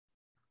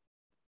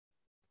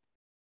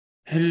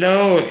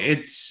Hello,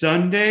 it's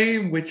Sunday,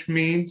 which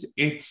means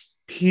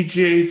it's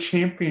PGA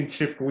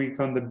Championship week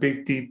on the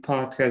Big D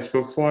podcast.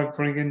 Before I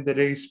bring in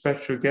today's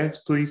special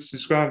guest, please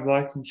subscribe,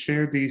 like, and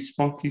share the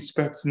Spunky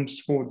Spectrum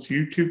Sports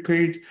YouTube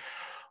page.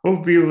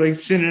 We'll be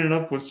lacing it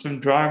up with some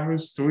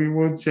drivers, three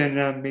woods,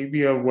 and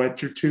maybe a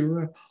wedge or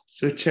two.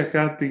 So check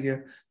out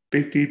the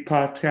Big D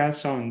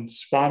podcast on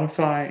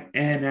Spotify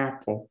and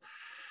Apple.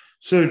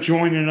 So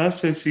joining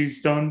us as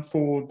he's done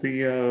for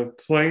the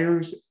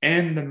players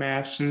and the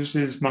Masters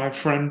is my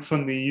friend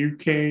from the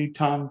UK,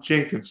 Tom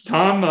Jacobs.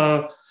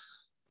 Tom,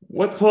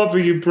 what club are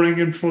you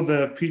bringing for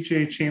the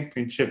PGA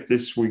Championship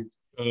this week?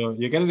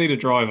 You're going to need a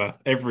driver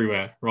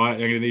everywhere, right?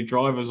 You're going to need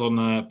drivers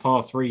on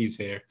par threes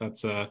here.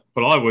 That's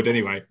well, I would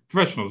anyway.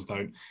 Professionals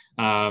don't.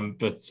 Yeah,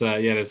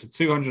 there's a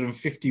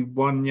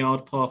 251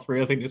 yard par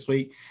three, I think, this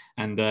week.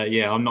 And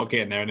yeah, I'm not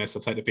getting there unless I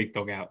take the big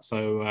dog out.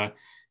 So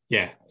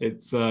yeah,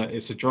 it's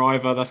a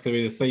driver. That's going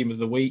to be the theme of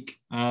the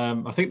week.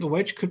 I think the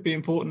wedge could be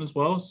important as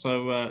well.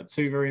 So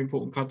two very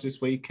important clubs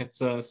this week at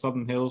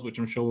Southern Hills, which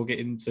I'm sure we'll get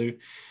into.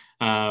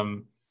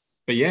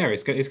 But yeah,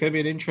 it's going to be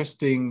an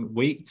interesting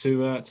week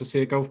to see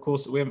a golf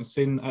course that we haven't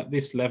seen at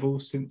this level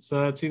since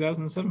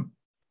 2007.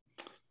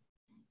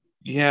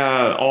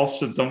 Yeah,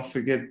 also don't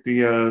forget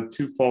the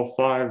two par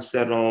fives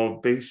that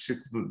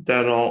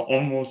are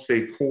almost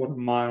a quarter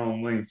mile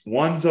in length.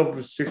 One's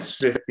over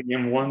 650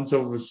 and one's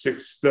over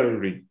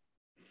 630.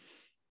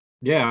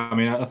 Yeah, I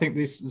mean, I think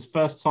this is the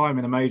first time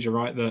in a major,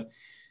 right, that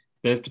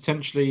there's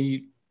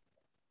potentially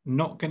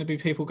not going to be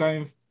people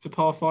going for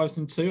par fives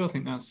in two. I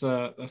think that's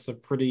a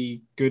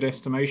pretty good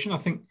estimation. I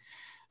think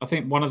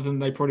one of them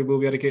they probably will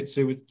be able to get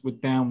to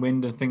with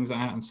downwind and things like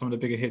that, and some of the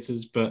bigger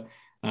hitters. But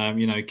Kevin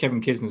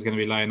Kisner's going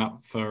to be laying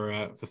up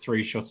for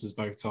three shotters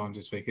both times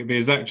this week. It'll be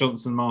a Zach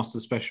Johnson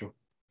Masters special.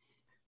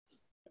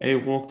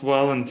 It worked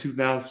well in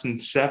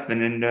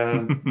 2007.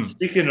 And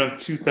speaking of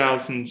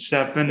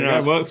 2007, Yeah,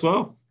 it works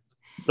well.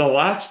 the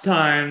last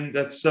time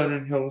that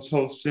Southern Hills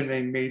hosted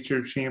a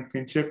major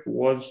championship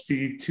was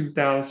the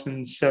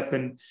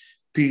 2007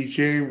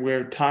 PGA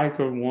where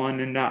Tiger won.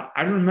 And I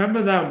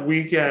remember that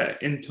week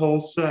in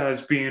Tulsa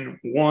as being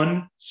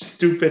one,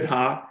 stupid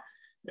hot,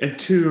 and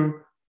two,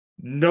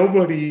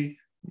 nobody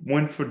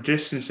went for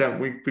distance that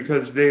week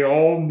because they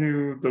all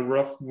knew the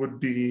rough would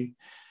be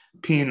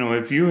penal.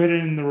 If you hit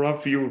it in the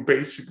rough, you were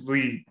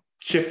basically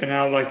chipping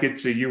out like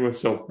it's a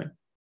U.S. Open.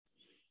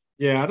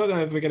 Yeah, I don't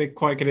know if we're going to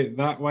quite get it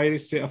that way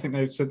this year. I think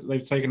they've said that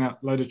they've taken out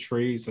a load of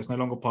trees, so it's no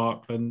longer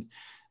parkland.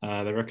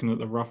 They reckon that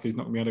the rough is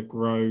not going to be able to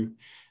grow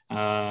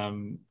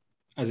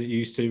as it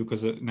used to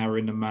because now we're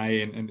into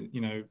May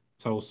and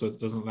Tulsa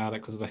doesn't allow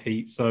that because of the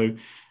heat. So it's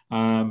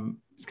going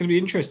to be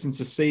interesting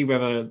to see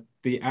whether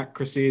the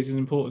accuracy is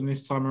important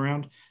this time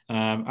around.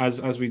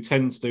 As we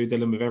tend to do,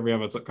 Dylan, with every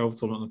other golf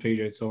tournament on the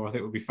PGA Tour, I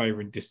think we'll be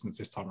favouring distance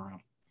this time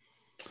around.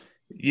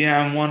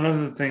 Yeah, and one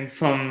other thing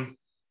from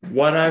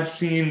what I've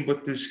seen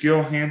with this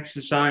Gil Hanse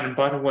design, and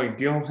by the way,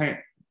 if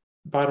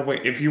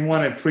you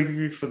want a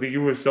preview for the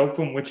U.S.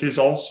 Open, which is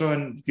also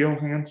in Gil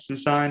Hanse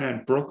design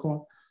in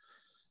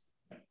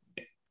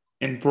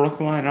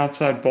Brookline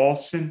outside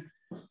Boston,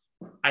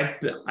 I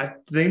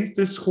think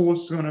this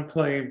course is going to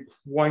play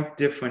quite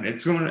different.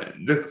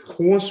 The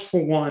course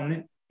for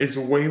one is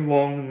way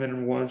longer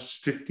than it was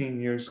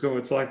 15 years ago.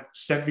 It's like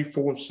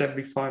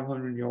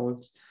 7,500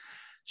 yards.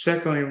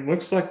 Secondly, it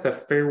looks like the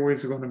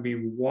fairways are going to be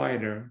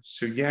wider.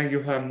 So, yeah,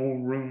 you have more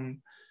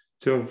room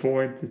to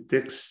avoid the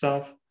thick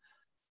stuff.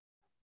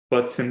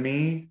 But to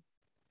me,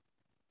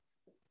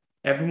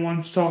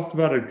 everyone's talked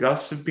about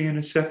Augusta being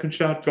a second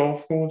shot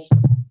golf course.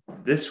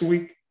 This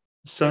week,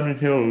 Southern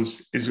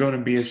Hills is going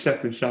to be a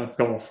second shot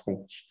golf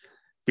course.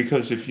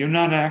 Because if you're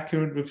not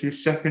accurate with your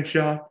second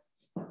shot,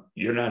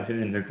 you're not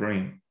hitting the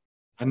green.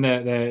 And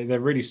they're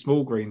really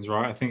small greens,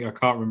 right? I think I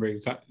can't remember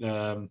exact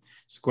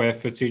square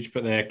footage,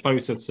 but they're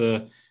closer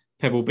to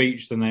Pebble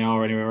Beach than they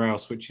are anywhere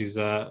else, which is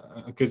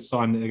a good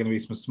sign that they're going to be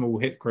some small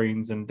hit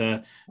greens. And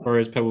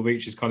whereas Pebble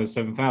Beach is kind of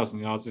 7,000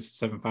 yards, this is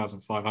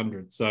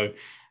 7,500. So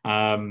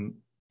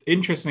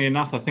interestingly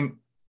enough, I think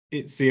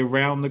it's the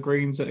around the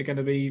greens that are going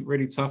to be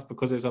really tough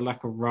because there's a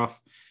lack of rough.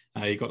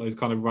 You've got those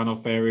kind of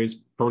runoff areas,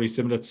 probably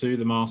similar to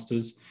the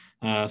Masters.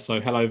 So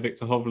hello,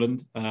 Victor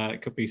Hovland.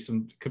 It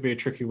could be a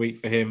tricky week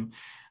for him.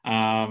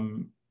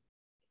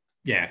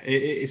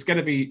 It's going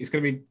to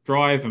be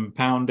drive and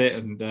pound it,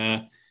 and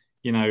I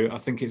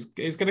think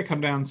it's going to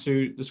come down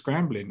to the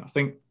scrambling. I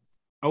think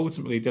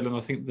ultimately, Dylan,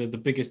 I think the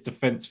biggest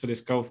defense for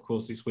this golf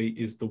course this week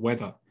is the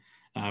weather.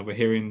 We're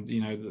hearing,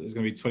 that there's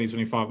going to be 20,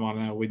 25 mile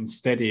an hour winds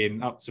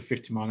steadying up to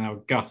 50 mile an hour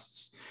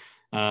gusts,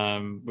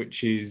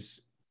 which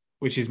is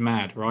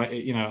mad, right?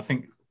 I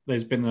think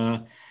it's been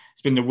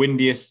the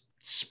windiest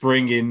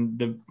spring in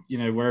the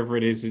wherever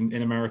it is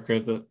in America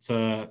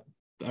that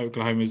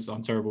Oklahoma's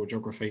on terrible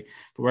geography,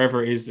 but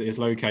wherever it is that is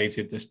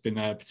located, there's been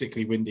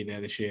particularly windy there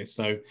this year.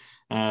 So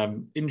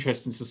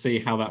interesting to see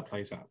how that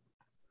plays out.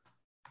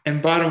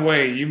 And by the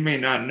way, you may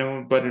not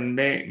know, but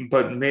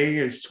May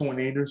is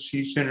tornado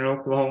season in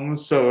Oklahoma,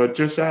 so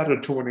just add a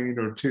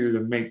tornado or two to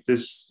make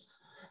this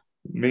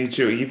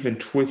major even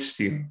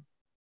twistier.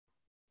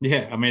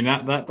 Yeah, I mean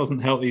that doesn't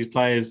help these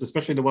players,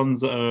 especially the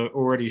ones that are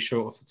already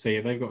short off the tee.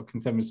 They've got to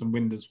contend with some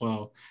wind as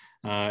well.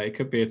 It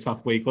could be a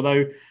tough week.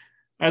 Although,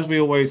 as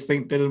we always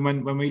think,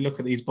 Dylan, when we look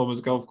at these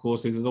Bombers golf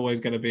courses, there's always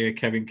going to be a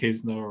Kevin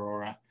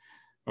Kisner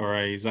or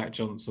a Zach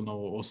Johnson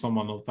or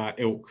someone of that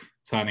ilk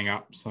turning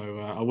up. So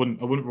I wouldn't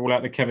rule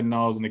out the Kevin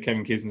Nars and the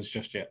Kevin Kisners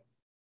just yet.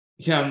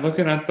 Yeah, I'm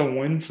looking at the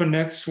win for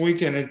next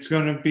week, and it's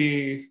going to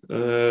be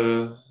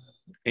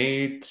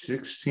 8,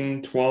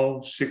 16,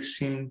 12,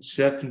 16,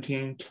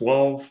 17,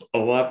 12,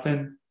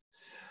 11,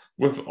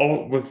 with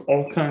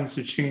all kinds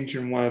of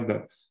changing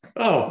weather.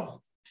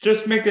 Oh,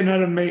 just make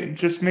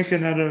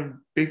another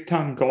big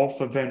time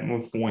golf event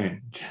with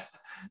wind.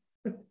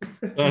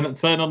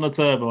 Turn on the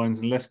turbines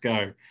and let's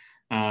go.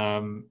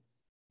 I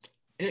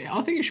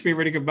think it should be a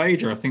really good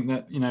major. I think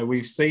that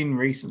we've seen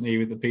recently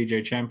with the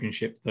PGA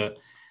Championship that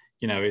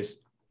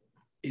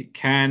it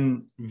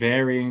can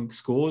vary in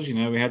scores.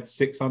 We had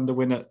 6 under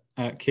win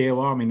at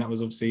Kiowa. I mean, that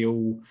was obviously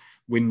all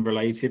wind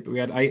related, but we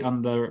had 8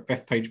 under at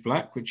Bethpage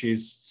Black, which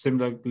is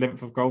similar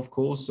length of golf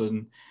course,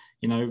 and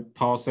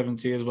par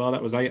 70 as well.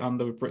 That was 8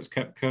 under with Brooks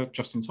Koepka.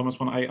 Justin Thomas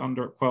won 8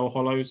 under at Quail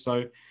Hollow.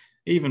 So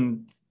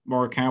even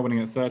Morikawa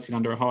winning at 13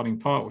 under at Harding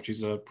Park, which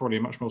is probably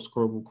a much more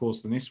scoreable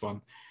course than this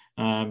one.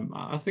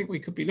 I think we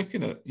could be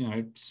looking at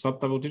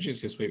sub double digits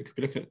this week. We could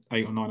be looking at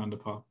 8 or 9 under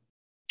par.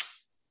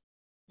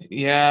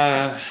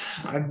 Yeah,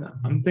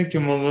 I'm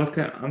thinking we're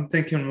looking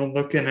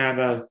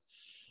at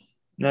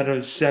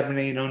another 7,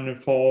 8 under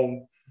par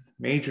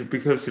major,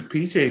 because the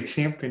PGA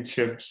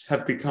Championships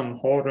have become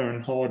harder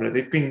and harder.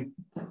 They've been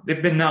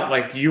not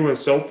like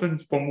U.S.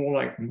 Opens, but more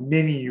like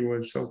mini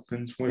U.S.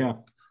 Opens with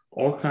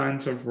all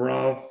kinds of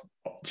rough,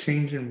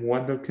 changing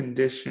weather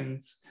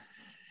conditions,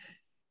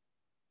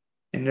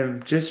 and they're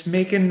just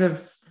making the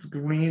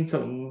greens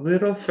a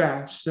little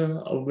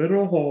faster, a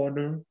little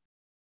harder,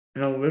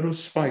 and a little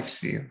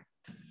spicier.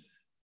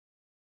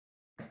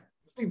 I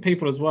think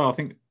people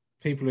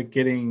are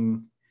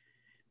getting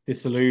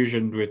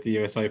disillusioned with the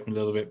US Open a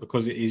little bit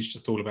because it is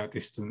just all about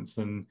distance,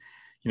 and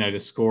the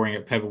scoring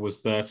at Pebble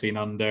was 13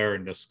 under,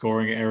 and the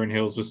scoring at Erin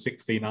Hills was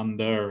 16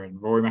 under,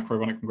 and Rory McIlroy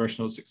won at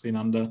Congressional at 16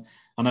 under.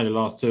 I know the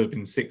last 2 have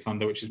been 6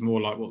 under, which is more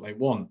like what they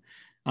want.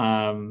 But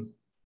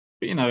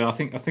I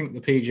think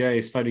the PGA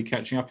is slowly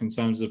catching up in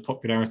terms of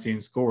popularity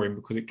and scoring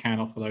because it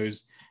can offer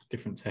those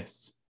different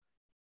tests.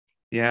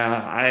 Yeah,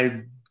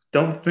 I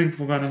don't think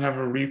we're going to have a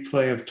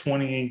replay of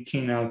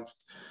 2018 out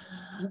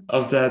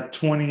of that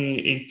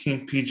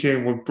 2018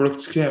 PGA with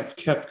Brooks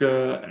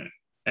Koepka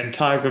and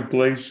Tiger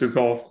blazed the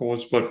golf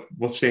course, but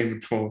we'll save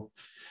it for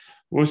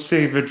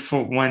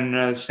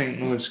when St.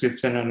 Louis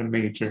gets another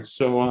major.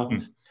 So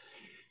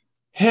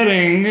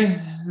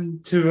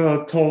heading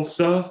to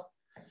Tulsa,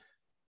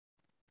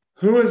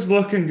 who is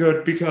looking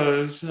good?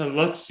 Because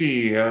let's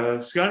see,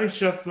 Scottie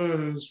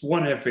Scheffler has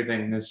won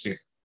everything this year.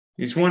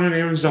 He's won in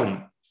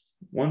Arizona,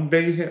 won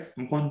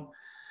won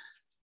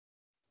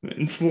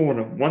in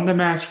Florida, won the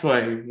match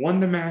play, won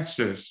the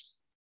Masters.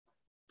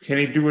 Can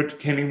he do it?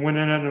 Can he win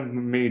another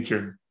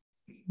major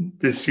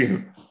this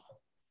year?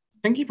 I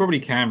think he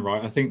probably can,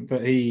 right? I think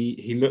that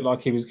he looked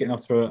like he was getting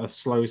off to a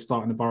slow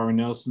start in the Byron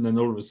Nelson, and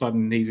all of a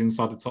sudden he's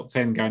inside the top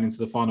 10 going into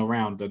the final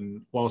round.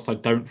 And whilst I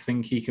don't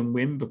think he can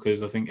win,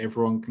 because I think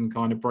everyone can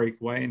kind of break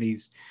away and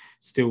he's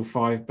still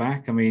 5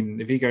 back. I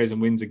mean, if he goes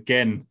and wins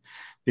again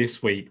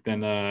this week,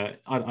 then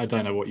I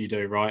don't know what you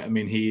do, right? I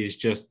mean, he is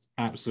just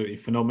absolutely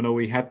phenomenal.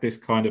 He had this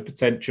kind of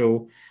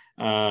potential.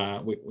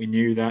 We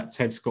knew that.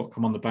 Ted Scott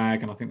come on the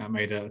bag, and I think that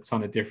made a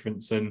ton of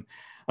difference. And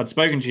I'd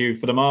spoken to you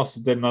for the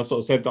Masters, then I sort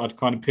of said that I'd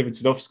kind of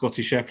pivoted off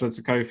Scottie Scheffler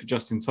to go for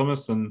Justin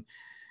Thomas, and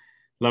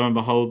lo and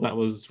behold, that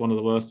was one of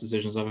the worst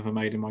decisions I've ever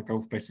made in my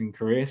golf betting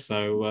career.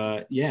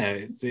 So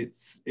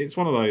it's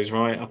one of those,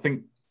 right? I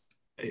think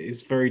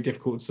it's very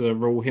difficult to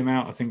rule him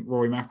out. I think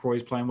Rory McIlroy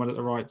is playing well at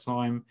the right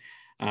time.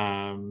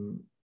 I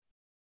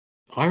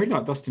really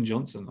like Dustin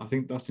Johnson. I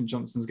think Dustin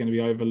Johnson's going to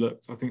be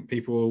overlooked. I think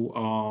people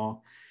are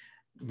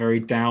very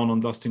down on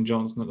Dustin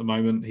Johnson at the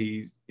moment.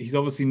 He's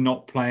obviously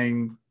not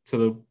playing to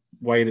the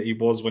way that he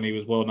was when he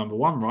was world number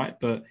 1, right?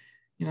 But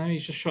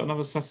he's just shot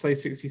another Saturday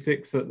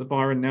 66 at the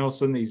Byron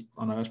Nelson.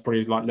 I know that's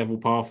probably like level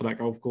par for that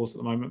golf course at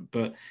the moment,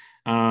 but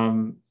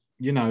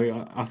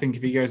I think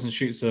if he goes and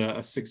shoots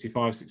a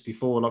 65,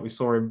 64, like we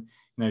saw him,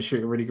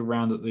 shoot a really good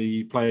round at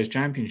the Players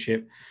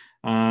Championship,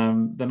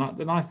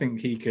 then I think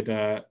he could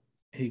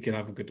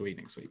have a good week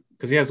next week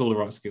because he has all the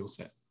right skill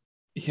set.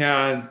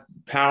 Yeah,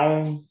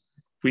 Powell,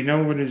 we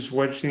know what his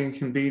wedge game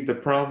can be. The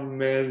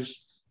problem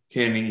is,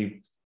 can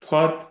he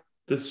putt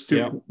the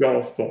stupid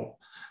golf ball?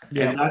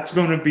 And that's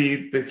going to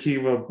be the key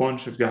with a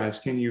bunch of guys.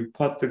 Can you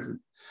putt the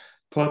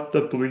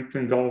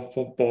bleeping golf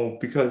ball?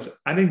 Because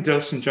I think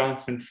Dustin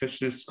Johnson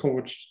fishes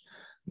course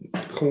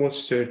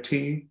to a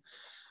tee,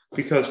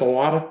 because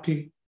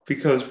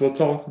because we'll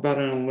talk about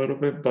it in a little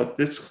bit, but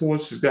this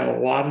course has got a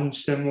lot in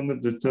similar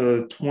to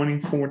the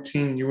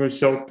 2014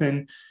 U.S.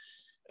 Open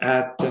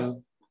at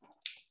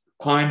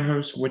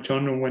Pinehurst, which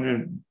underwent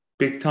a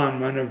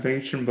big-time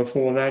renovation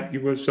before that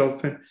U.S.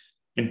 Open,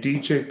 and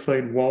DJ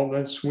played well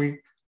this week.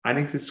 I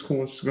think this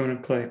course is going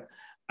to play.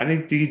 I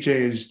think DJ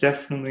is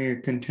definitely a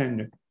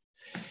contender.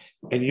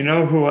 And you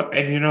know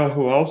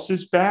who else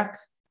is back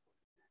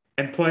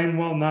and playing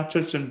well, not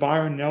just in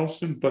Byron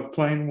Nelson, but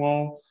playing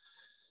well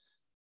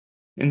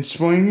in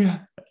swing?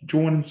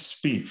 Jordan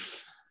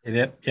Spieth.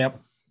 Yep.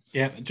 Jordan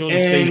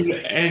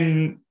Spieth.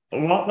 And a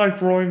lot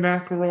like Rory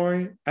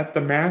McIlroy at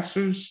the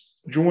Masters,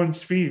 Jordan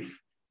Spieth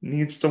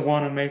needs to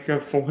want to make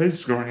up for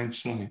his Grand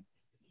Slam.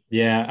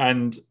 Yeah,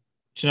 and do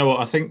you know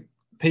what? I think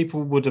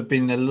people would have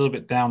been a little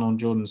bit down on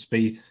Jordan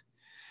Spieth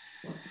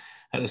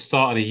at the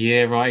start of the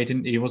year, right?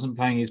 He wasn't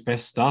playing his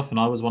best stuff, and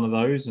I was one of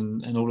those.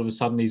 And all of a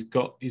sudden, he's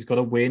got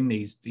a win.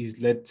 He's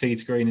led tee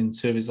to green in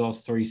 2 of his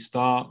last 3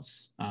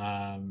 starts.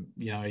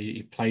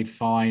 He played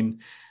fine.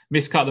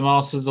 Miscut the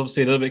Masters,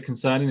 obviously a little bit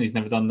concerning. He's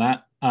never done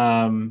that.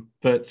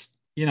 But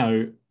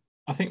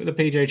I think with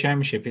the PGA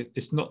Championship,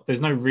 it's not.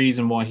 There's no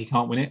reason why he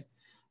can't win it.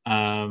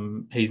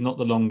 He's not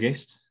the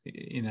longest, but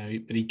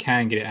he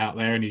can get it out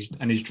there, and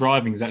his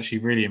driving has actually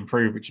really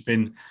improved, which has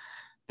been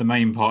the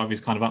main part of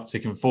his kind of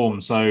uptick in form.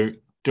 So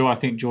do I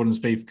think Jordan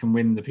Spieth can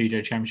win the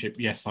PGA Championship?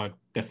 Yes, I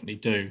definitely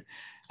do.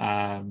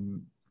 I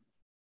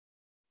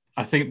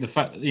think the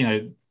fact,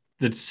 the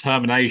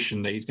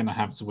determination that he's going to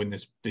have to win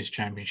this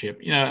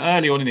championship,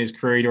 early on in his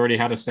career, he'd already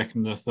had a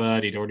second and a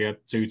third. He'd already had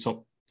 2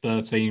 top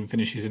 13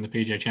 finishes in the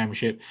PGA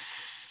Championship.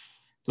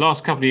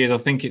 Last couple of years, I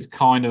think it's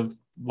kind of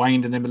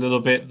waned in him a little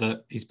bit,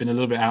 that he's been a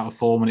little bit out of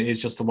form, and it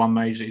is just the one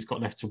major that he's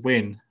got left to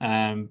win.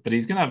 But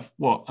he's going to have,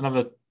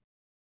 another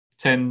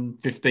 10,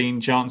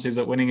 15 chances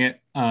at winning it.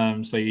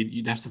 So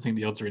you'd have to think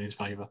the odds are in his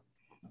favour.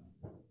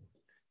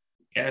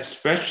 Yeah,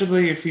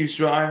 especially if he's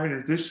driving.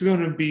 If this is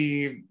going to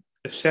be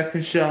a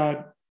second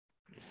shot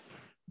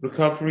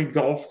recovery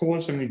golf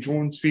course, I mean,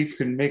 Jordan Spieth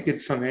can make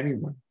it from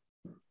anyone.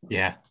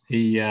 Yeah,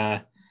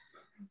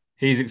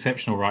 he's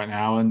exceptional right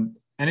now, and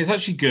it's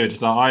actually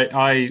good. Like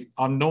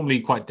I'm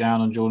normally quite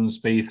down on Jordan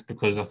Spieth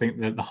because I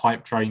think that the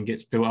hype train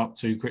gets built up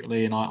too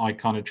quickly, and I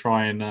kind of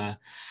try and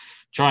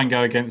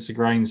go against the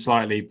grain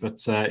slightly,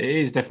 but it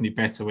is definitely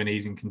better when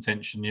he's in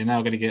contention. You're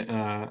now going to get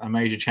a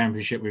major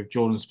championship with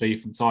Jordan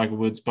Spieth and Tiger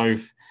Woods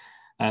both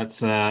at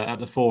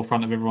the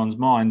forefront of everyone's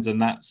minds,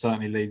 and that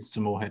certainly leads to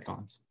more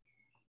headlines.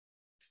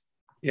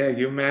 Yeah,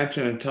 you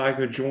imagine a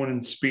Tiger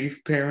Jordan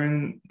Spieth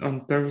pairing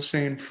on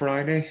Thursday and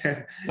Friday.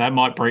 That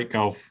might break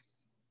golf.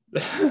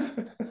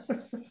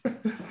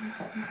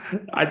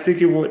 I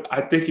think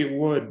it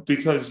would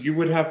because you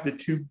would have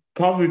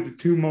probably the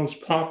 2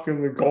 most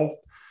popular golf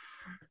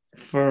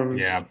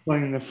firms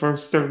playing the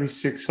first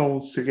 36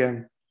 holes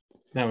together.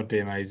 That would be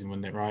amazing,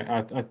 wouldn't it?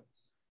 Right?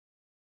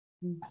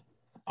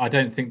 I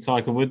don't think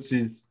Tiger Woods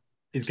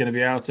is going to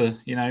be able to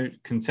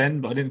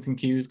contend, but I didn't think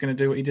he was going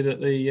to do what he did at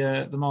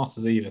the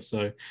Masters either.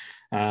 So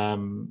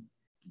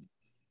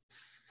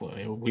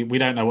we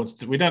don't know what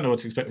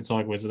to expect with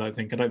Tiger Woods. I don't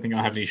think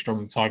I have any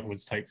strong Tiger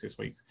Woods takes this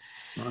week.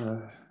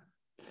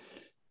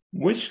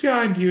 Which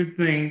guy do you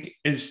think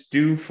is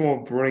due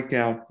for a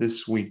breakout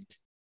this week?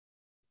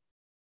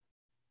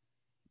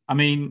 I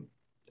mean,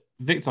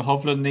 Victor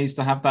Hovland needs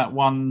to have that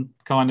one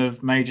kind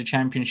of major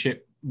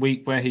championship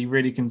week where he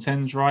really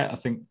contends, right? I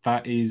think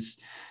that's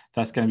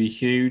going to be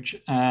huge.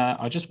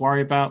 I just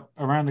worry about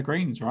around the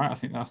greens, right? I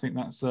think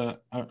that's a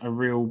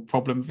real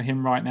problem for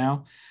him right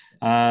now.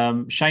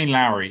 Shane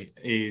Lowry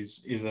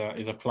is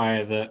a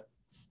player that,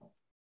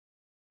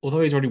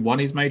 although he's already won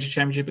his major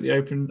championship at the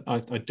Open, I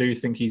do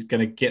think he's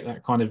going to get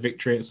that kind of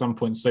victory at some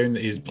point soon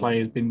that his play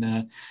has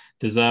been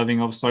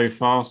deserving of so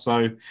far.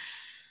 So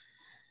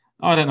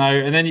I don't know.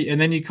 And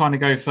then you kind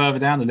of go further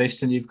down the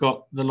list and you've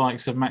got the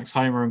likes of Max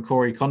Homa and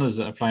Corey Connors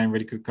that are playing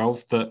really good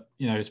golf that,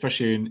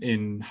 especially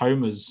in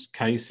Homer's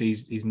case,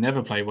 he's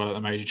never played well at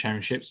the major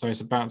championship. So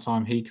it's about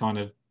time he kind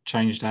of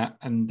changed that.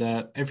 And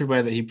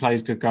everywhere that he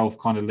plays good golf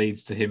kind of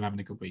leads to him having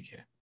a good week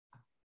here.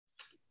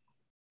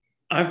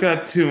 I've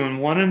got 2,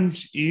 and one of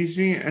them's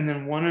easy, and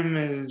then one of them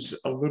is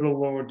a little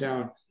lower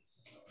down.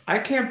 I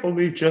can't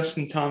believe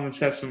Justin Thomas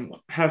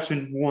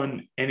hasn't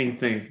won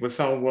anything with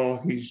how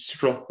well he's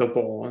struck the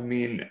ball. I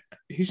mean,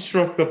 he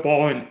struck the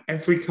ball in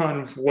every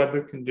kind of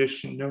weather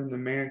condition known to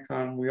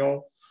mankind. We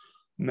all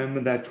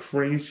remember that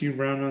crazy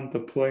run on the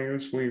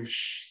Players where he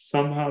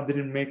somehow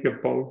didn't make a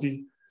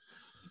bogey.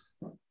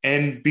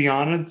 And be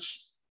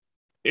honest,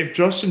 if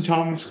Justin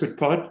Thomas could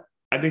putt,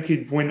 I think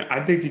he'd win.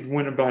 I think he'd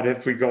win about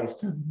every golf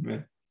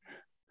tournament.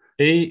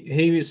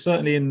 He was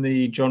certainly in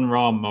the John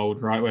Rahm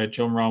mold, right? Where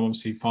John Rahm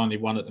obviously finally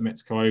won at the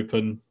Mexico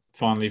Open,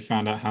 finally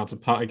found out how to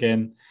putt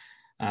again.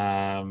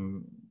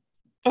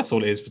 That's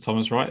all it is for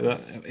Thomas, right? That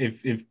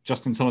if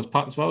Justin Thomas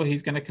putts well,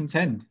 he's going to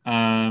contend.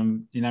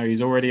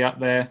 He's already up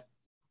there,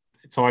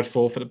 tied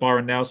 4th at the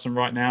Byron Nelson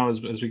right now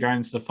as we go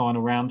into the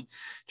final round.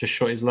 Just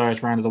shot his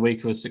lowest round of the week.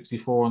 It was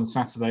 64 on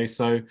Saturday.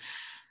 So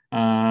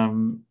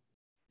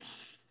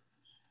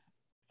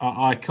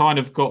I kind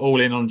of got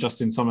all in on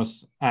Justin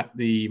Thomas at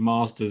the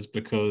Masters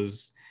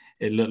because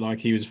it looked like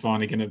he was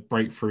finally going to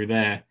break through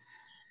there.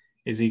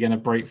 Is he going to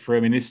break through? I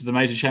mean, this is the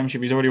major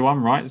championship he's already won,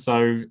 right?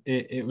 So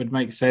it would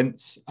make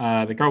sense.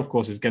 The golf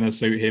course is going to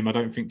suit him. I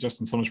don't think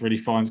Justin Thomas really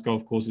finds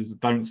golf courses that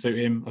don't suit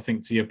him. I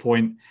think to your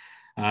point,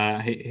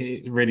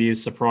 he really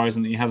is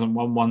surprising that he hasn't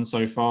won one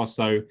so far.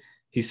 So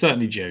he's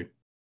certainly due.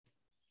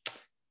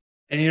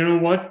 And you know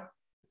what?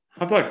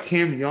 How about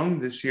Cam Young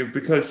this year?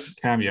 Because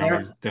Cam Young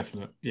is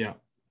definite. Yeah.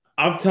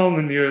 I'm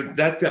telling you,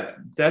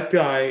 that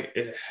guy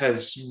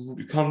has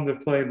come to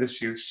play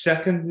this year.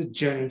 Second to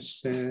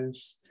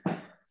Genesis,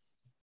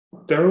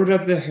 third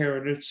at the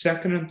Heritage,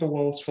 second at the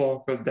Wells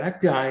Fargo.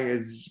 That guy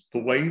is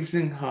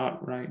blazing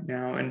hot right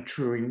now and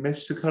true. He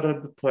missed the cut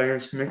of the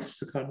Players, missed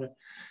the cut of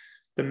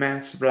the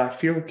Masters. But I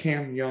feel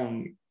Cam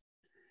Young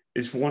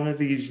is one of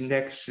these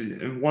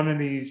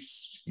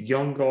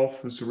young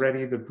golfers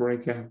ready to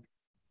break out.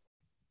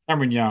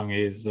 Cameron Young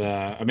is,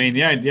 the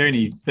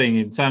only thing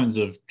in terms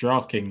of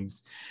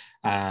DraftKings,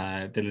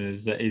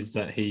 Dylan, is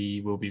that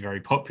he will be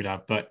very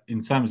popular. But in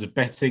terms of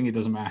betting, it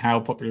doesn't matter how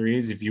popular he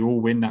is. If you all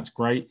win, that's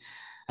great.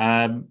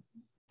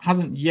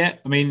 Hasn't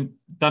yet,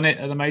 done it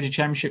at the major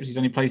championships. He's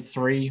only played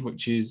 3,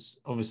 which is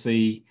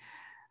obviously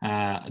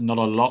not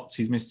a lot.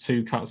 He's missed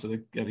 2 cuts at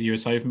the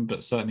US Open,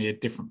 but certainly a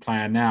different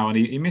player now. And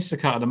he missed a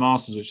cut at the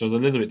Masters, which I was a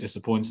little bit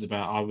disappointed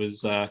about. I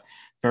was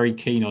very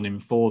keen on him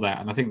for that.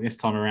 And I think this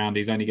time around,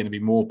 he's only going to be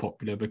more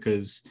popular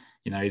because,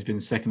 he's been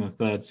second and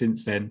third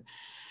since then.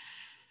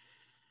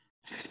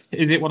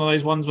 Is it one of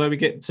those ones where we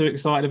get too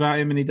excited about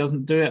him and he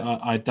doesn't do it?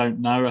 I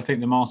don't know. I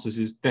think the Masters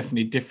is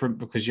definitely different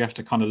because you have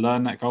to kind of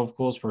learn that golf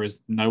course, whereas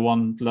no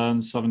one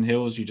learns Southern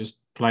Hills. You just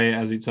play it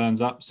as it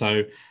turns up.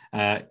 So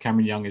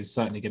Cameron Young is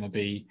certainly going to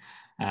be,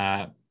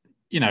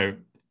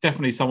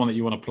 definitely someone that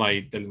you want to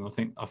play, Dylan.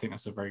 I think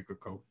that's a very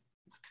good call.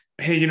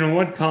 Hey, you know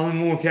what?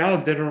 Colin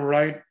Morikawa did it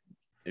right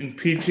in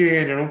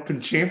PGA and an Open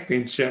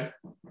Championship.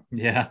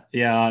 Yeah.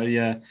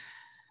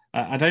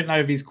 I don't know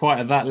if he's quite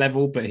at that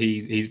level, but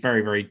he's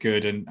very, very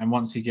good. And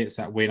once he gets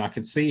that win, I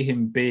could see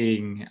him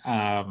being.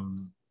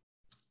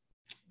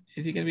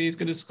 Is he going to be as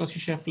good as Scottie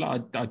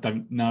Scheffler? I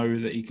don't know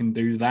that he can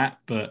do that,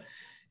 but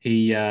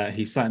he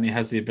certainly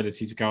has the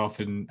ability to go off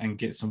and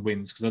get some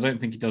wins because I don't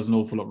think he does an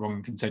awful lot wrong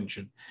in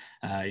contention.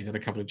 He's had a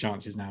couple of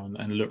chances now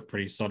and looked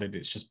pretty solid.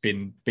 It's just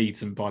been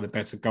beaten by the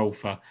better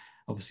golfer,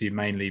 obviously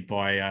mainly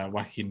by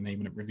Wacky and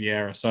Neiman at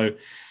Riviera. So.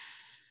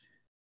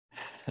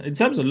 In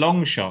terms of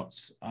long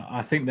shots,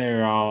 I think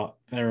there are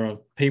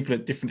people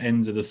at different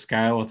ends of the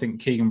scale. I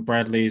think Keegan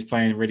Bradley is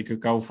playing really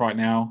good golf right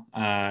now.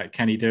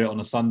 Can he do it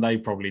on a Sunday?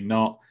 Probably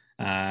not.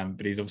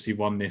 But he's obviously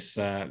won this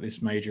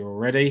major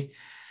already.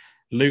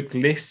 Luke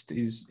List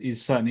is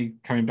certainly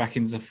coming back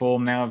into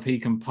form now. If he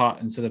can putt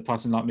instead of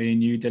putting like me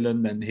and you,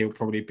 Dylan, then he'll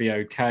probably be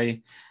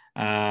okay.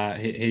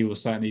 He will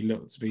certainly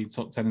look to be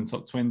top 10 and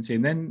top 20.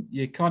 And then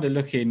you're kind of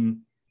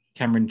looking.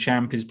 Cameron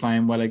Champ is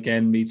playing well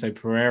again. Mito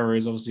Pereira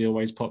is obviously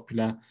always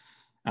popular.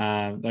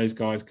 Those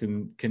guys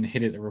can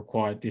hit it the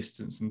required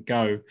distance and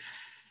go.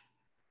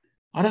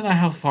 I don't know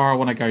how far I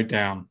want to go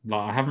down.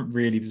 I haven't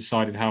really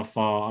decided how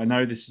far. I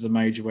know this is a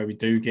major where we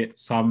do get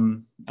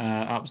some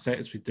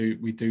upsets.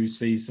 We do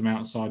see some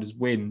outsiders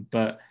win.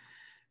 But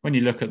when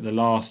you look at the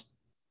last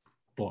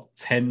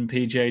 10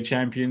 PGA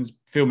champions,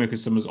 Phil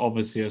Mickelson was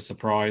obviously a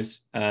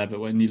surprise. But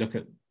when you look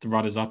at the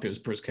runners-up, it was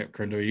Brooks Koepka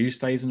and Louis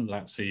Oosthuizen.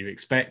 That's who you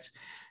expect.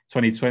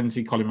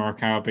 2020, Colin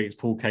Morikawa beats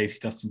Paul Casey,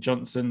 Dustin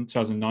Johnson.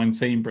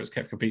 2019, Brooks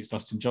Koepka beats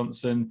Dustin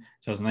Johnson.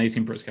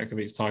 2018, Brooks Koepka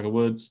beats Tiger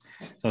Woods.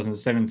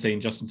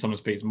 2017, Justin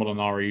Thomas beats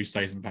Molinari,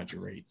 Oosthuizen, and Patrick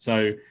Reed.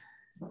 So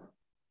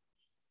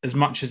as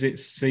much as it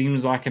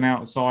seems like an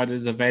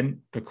outsider's event,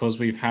 because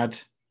we've had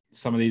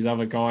some of these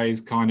other guys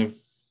kind of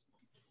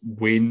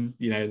win,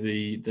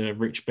 the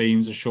Rich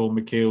Beams, the Sean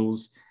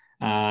McKeells,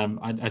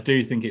 I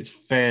do think it's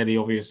fairly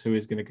obvious who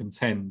is going to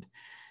contend.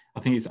 I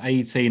think it's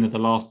 18 of the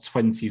last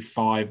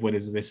 25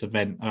 winners of this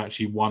event have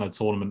actually won a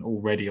tournament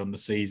already on the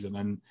season.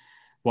 And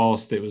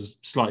whilst it was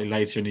slightly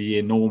later in the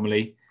year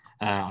normally,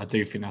 I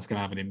do think that's going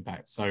to have an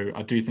impact. So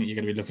I do think you're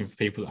going to be looking for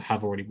people that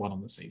have already won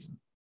on the season.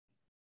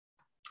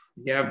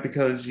 Yeah,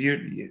 because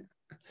I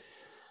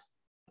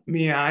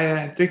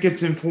think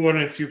it's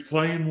important if you're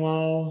playing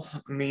well.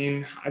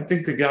 I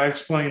think the guys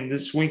playing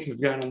this week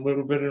have got a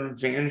little bit of an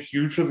advantage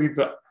usually,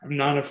 but I'm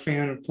not a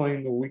fan of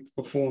playing the week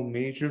before a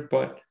major,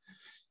 but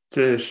it's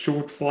a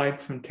short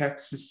flight from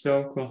Texas to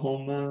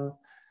Oklahoma.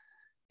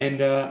 And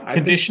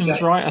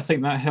conditions, right? I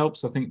think that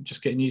helps. I think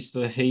just getting used to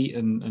the heat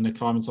and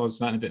acclimatizing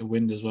that and a bit of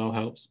wind as well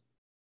helps.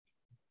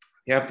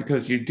 Yeah,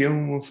 because you're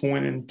dealing with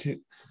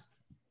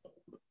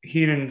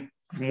heat and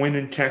wind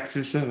in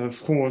Texas. And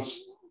of course,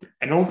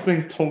 I don't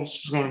think Tulsa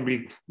is going to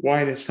be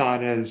quite as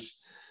hot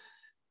as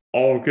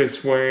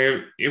August,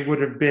 where it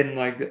would have been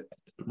like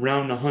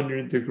around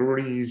 100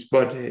 degrees,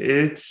 but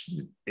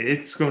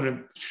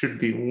should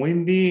be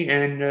windy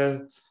and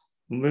a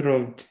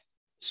little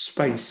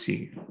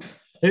spicy.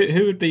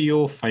 Who would be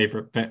your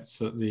favourite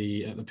bets at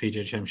the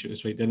PGA Championship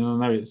this week? Then I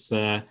know it's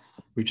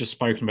we've just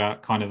spoken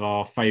about kind of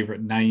our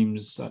favourite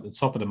names at the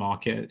top of the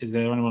market. Is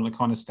there anyone that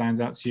kind of stands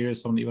out to you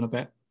as someone that you want to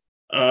bet?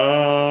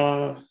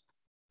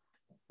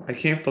 I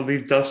can't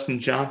believe Dustin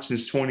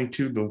Johnson's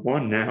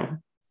 22-1 now.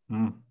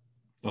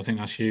 I think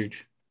that's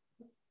huge.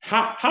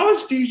 How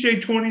is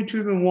DJ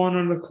 22-1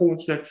 on the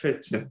course that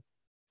fits him?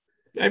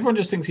 Everyone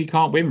just thinks he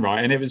can't win,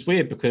 right? And it was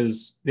weird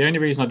because the only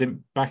reason I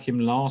didn't back him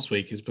last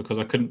week is because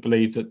I couldn't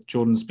believe that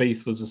Jordan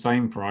Spieth was the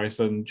same price,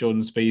 and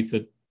Jordan Spieth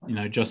had,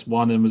 just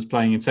won and was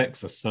playing in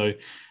Texas. So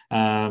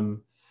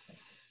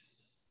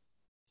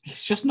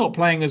he's just not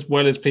playing as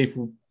well as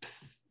people,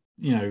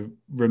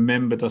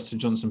 remember Dustin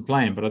Johnson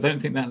playing. But I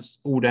don't think that's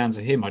all down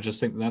to him. I just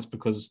think that's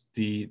because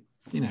the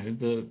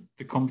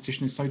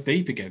competition is so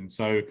deep again.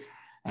 So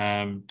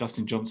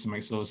Dustin Johnson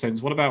makes a lot of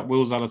sense. What about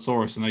Will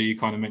Zalatoris? I know you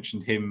kind of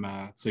mentioned him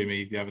to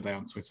me the other day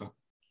on Twitter.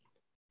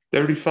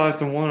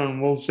 35-1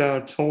 on Will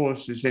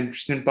Zalatoris is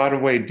interesting. By the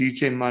way,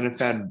 DJ might have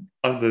had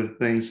other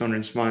things on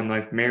his mind,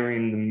 like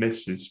marrying the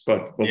missus.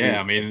 But yeah,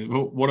 I mean,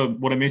 what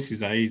a missus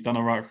there. He's done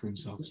all right for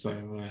himself. So,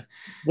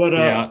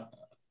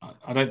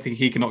 I don't think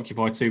he can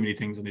occupy too many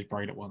things on his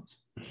brain at once.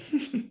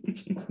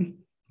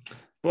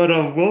 But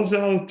Will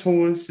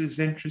Zalatoris is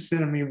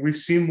interesting. I mean, we've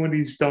seen what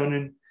he's done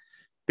in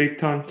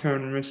big-time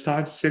tournaments.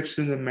 Tied 6th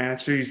in the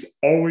Masters. He's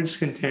always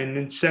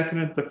contending.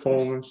 2nd at the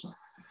Farmers.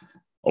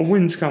 A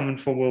win's coming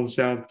for Will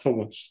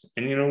Zalatoris.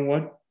 And you know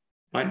what?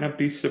 Might not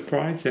be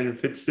surprising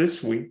if it's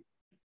this week.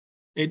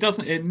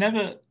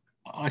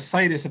 I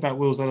say this about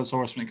Will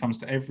Zalatoris when it comes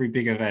to every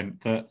big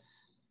event, that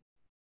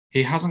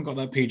he hasn't got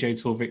that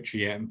PGA Tour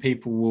victory yet, and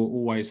people will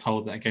always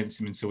hold that against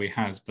him until he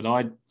has. But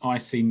I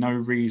see no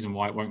reason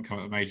why it won't come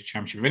at a major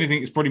championship. If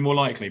anything, it's probably more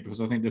likely,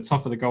 because I think the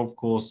tougher the golf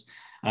course,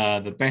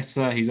 the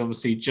better. He's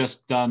obviously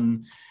just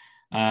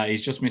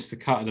he's just missed the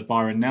cut at the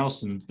Byron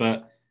Nelson,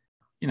 but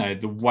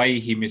the way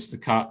he missed the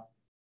cut,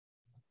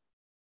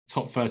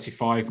 top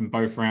 35 in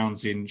both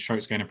rounds in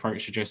strokes gained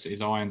approach, suggests that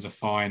his irons are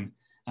fine.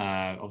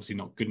 Obviously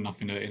not good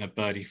enough in a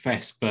birdie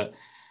fest, but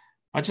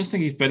I just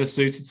think he's better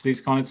suited to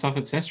these kind of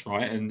tougher tests,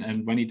 right?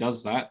 And when he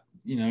does that,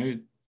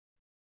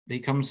 he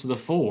comes to the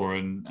fore.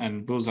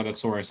 And Will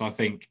Zalatoris, I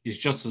think, is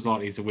just as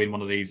likely to win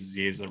one of these as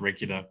he is a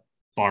regular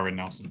Byron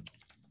Nelson.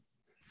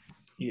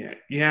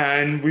 Yeah,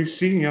 and we've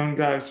seen young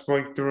guys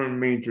break through in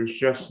majors.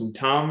 Justin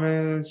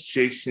Thomas,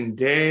 Jason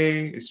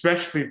Day,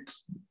 especially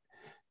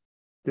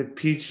the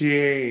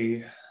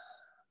PGA.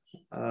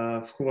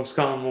 Of course,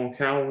 Colin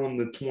Morikawa won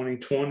the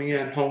 2020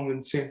 at home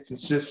in San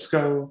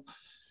Francisco.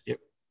 Yep.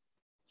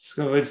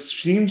 So it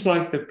seems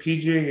like the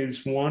PGA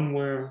is one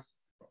where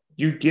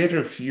you get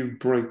a few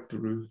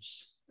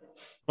breakthroughs.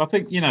 I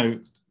think,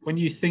 when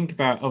you think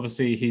about,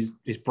 obviously, his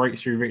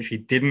breakthrough victory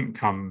didn't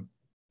come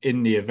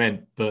in the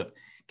event, but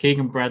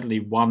Keegan Bradley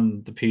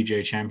won the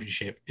PGA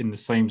Championship in the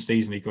same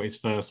season he got his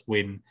first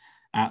win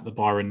at the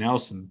Byron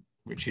Nelson,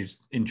 which is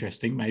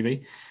interesting,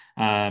 maybe.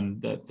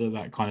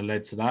 That kind of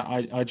led to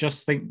that. I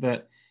just think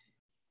that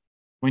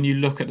when you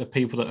look at the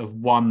people that have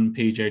won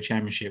PGA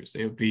Championships,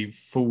 it would be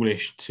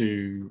foolish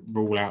to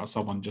rule out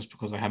someone just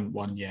because they haven't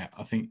won yet.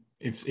 I think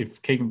if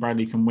Keegan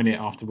Bradley can win it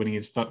after winning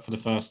his for the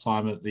first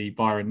time at the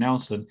Byron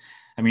Nelson,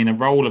 I mean, a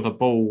roll of a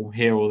ball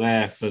here or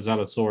there for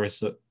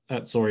Zalatoris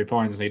at Torrey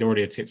Pines, he'd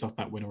already ticked off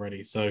that win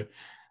already. So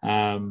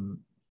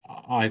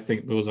I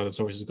think Will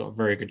Zalatoris has got a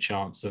very good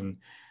chance, and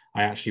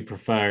I actually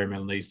prefer him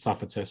in these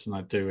tougher tests than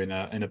I do in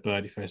a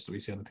birdie fest that we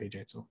see on the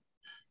PGA Tour.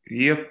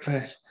 Yep.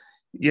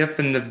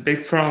 And the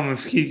big problem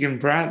with Keegan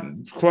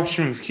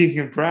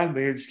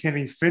Bradley is, can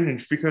he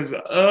finish? Because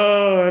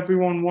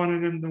everyone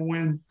wanted him to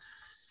win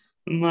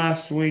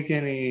last week,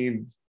 and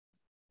he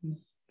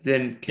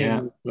then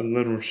came a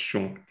little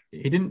short.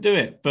 He didn't do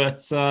it,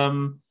 but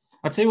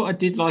I'll tell you what I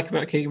did like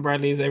about Keegan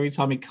Bradley is every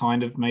time he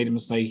kind of made a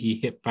mistake, he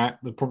hit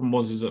back. The problem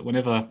was that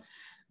whenever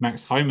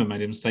Max Homa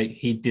made a mistake,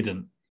 he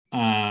didn't.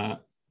 And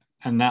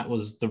that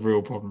was the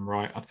real problem,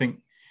 right? I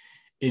think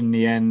in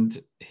the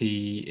end,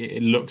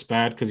 it looks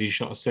bad because he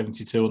shot a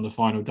 72 on the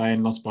final day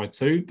and lost by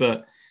 2.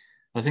 But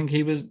I think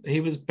he was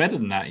better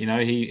than that.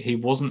 He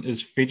wasn't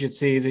as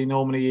fidgety as he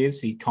normally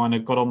is. He kind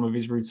of got on with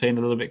his routine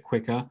a little bit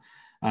quicker.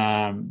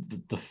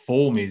 The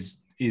form is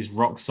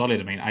rock solid.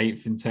 I mean,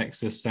 8th in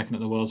Texas, 2nd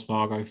at the Wells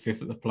Fargo,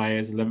 5th at the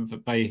Players, 11th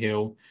at Bay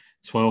Hill,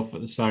 12th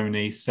at the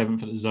Sony,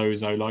 7th at the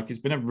Zozo. Like, it's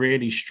been a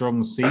really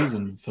strong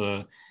season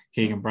for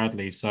Keegan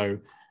Bradley. So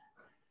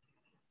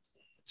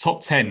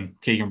top 10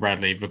 Keegan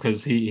Bradley,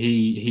 because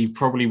he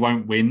probably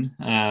won't win.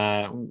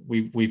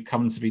 We've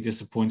come to be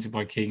disappointed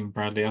by Keegan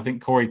Bradley. I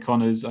think Corey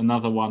Connors,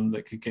 another one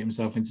that could get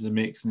himself into the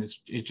mix, and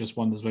it just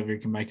wonders whether he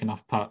can make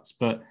enough putts.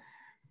 But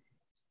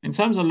in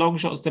terms of long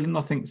shots, Dylan,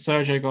 I think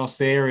Sergio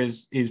Garcia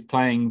is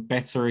playing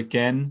better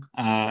again.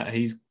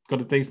 He's got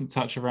a decent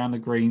touch around the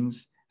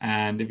greens,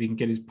 and if he can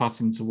get his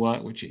putting to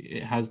work, which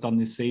it has done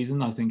this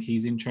season, I think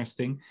he's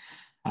interesting.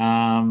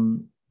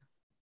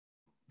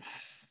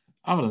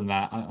 Other than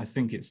that, I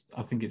think it's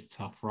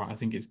tough, right? I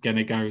think it's going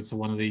to go to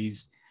one of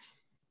these: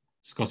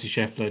 Scottie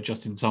Scheffler,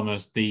 Justin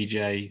Thomas,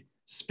 DJ,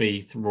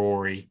 Spieth,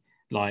 Rory,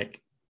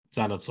 like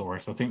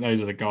Zalatoris. I think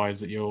those are the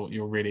guys that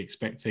you're really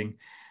expecting.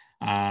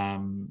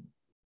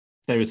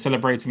 They were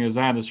celebrating as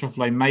Xander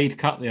Schauffele made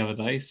cut the other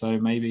day, so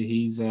maybe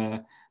he's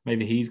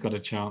got a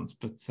chance.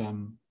 But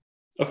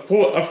Of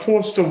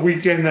course, the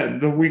week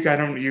I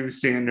don't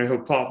use Xander, he'll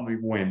probably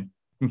win.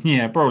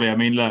 Yeah, probably. I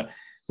mean, look,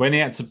 when he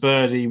had to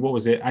birdie, what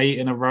was it, 8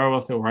 in a row,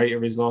 I thought, or 8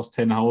 of his last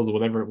 10 holes or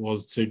whatever it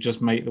was to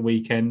just make the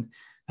weekend,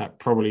 that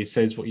probably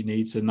says what you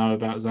need to know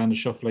about Xander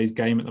Schauffele's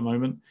game at the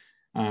moment.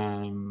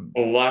 A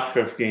lack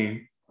of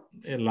game.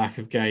 A lack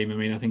of game. I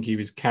mean, I think he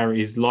was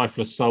his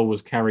lifeless soul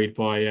was carried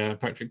by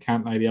Patrick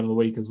Cantlay the other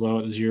week as well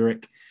at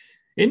Zurich.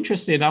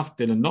 Interesting enough,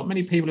 Dylan, not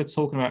many people are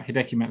talking about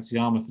Hideki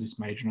Matsuyama for this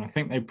major, and I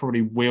think they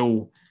probably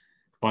will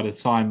by the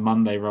time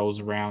Monday rolls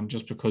around,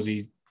 just because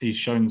he's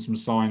shown some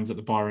signs at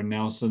the Byron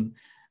Nelson,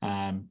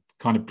 kind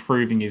of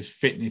proving his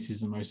fitness is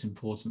the most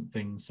important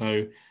thing.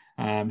 So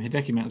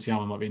Hideki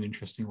Matsuyama might be an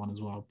interesting one as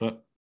well.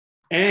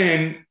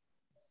 And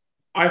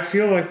I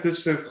feel like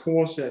this is a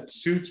course that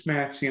suits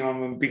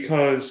Matsuyama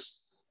because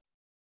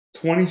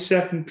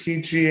 27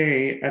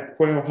 PGA at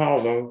Quail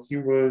Hollow, he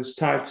was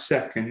tied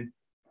second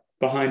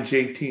behind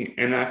JT.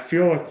 And I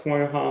feel like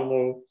Quail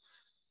Hollow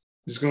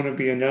is going to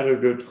be another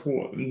good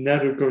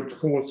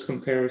course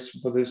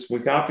comparison for this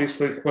week.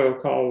 Obviously, Quail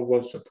Hollow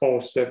was a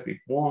par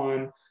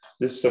 71.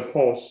 This is a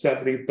par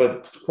 70,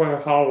 but Quail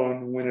Hollow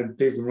went a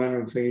big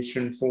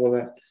renovation for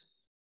that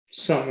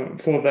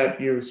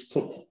year's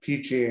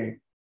PGA.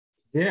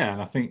 Yeah,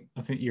 and I think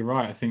you're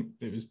right. I think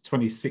it was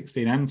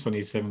 2016 and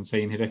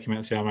 2017. Hideki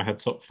Matsuyama had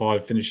top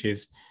 5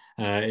 finishes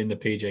in the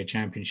PGA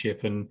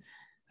Championship and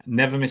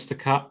never missed a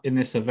cut in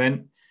this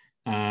event.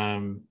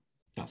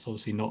 That's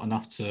obviously not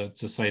enough to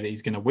say that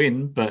he's going to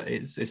win, but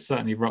it's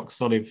certainly rock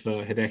solid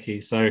for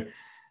Hideki. So,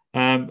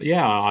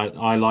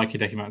 I like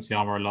Hideki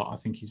Matsuyama a lot. I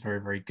think he's very,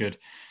 very good.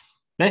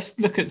 Let's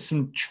look at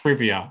some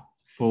trivia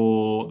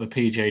for the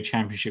PGA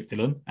Championship,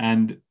 Dylan.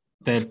 And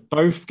they're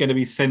both going to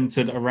be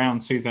centered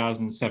around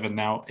 2007.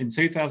 Now, in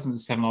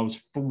 2007, I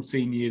was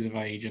 14 years of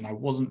age, and I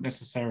wasn't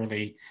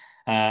necessarily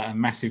a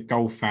massive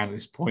golf fan at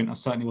this point. I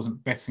certainly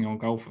wasn't betting on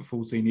golf at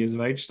 14 years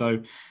of age,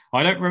 so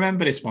I don't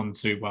remember this one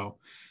too well.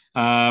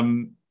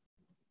 Tiger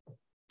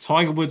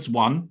Woods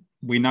won.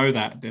 We know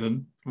that,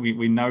 Dylan.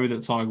 We know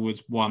that Tiger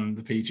Woods won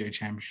the PGA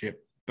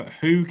Championship, but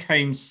who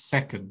came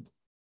second?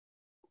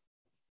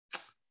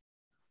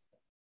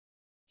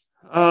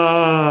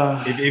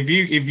 If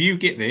you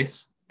get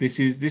this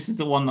is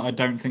the one that I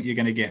don't think you're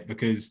going to get,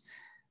 because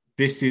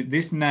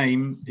this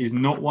name is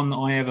not one that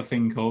I ever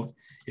think of.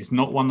 It's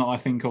not one that I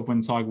think of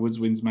when Tiger Woods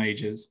wins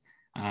majors,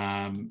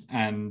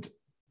 and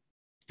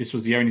this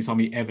was the only time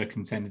he ever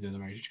contended in the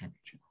major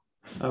championship.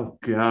 Oh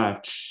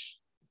gosh.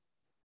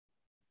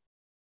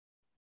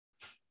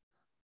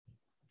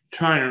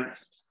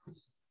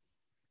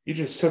 You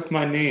just took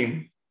my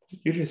name.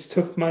 You just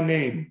took my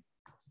name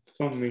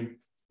from me.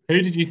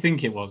 Who did you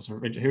think it was?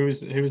 Who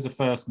was the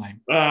first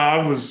name?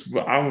 I was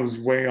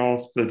way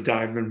off the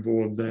diving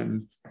board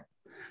then.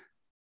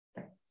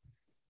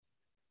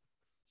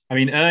 I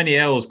mean, Ernie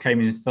Els came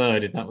in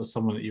third, if that was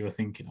someone that you were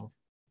thinking of.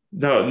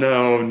 No,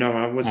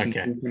 I wasn't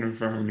thinking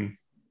of Ernie.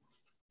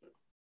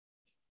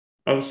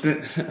 I was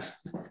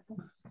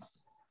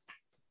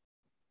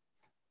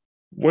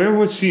Where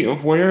was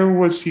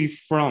he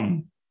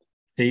from?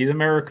 He's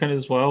American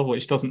as well,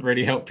 which doesn't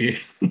really help you.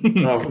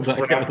 Oh,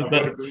 crap. It would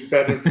have been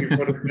better if he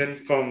would have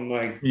been from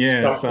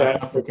South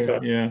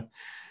Africa.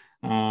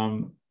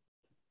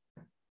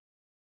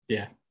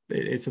 Yeah.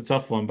 It's a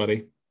tough one,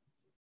 buddy.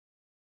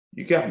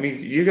 You got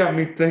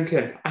me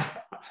thinking.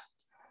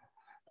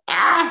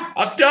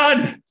 I'm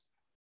done.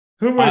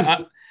 Who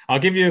was? I'll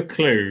give you a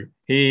clue.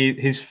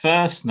 His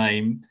first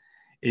name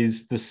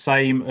is the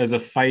same as a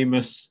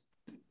famous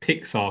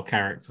Pixar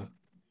character.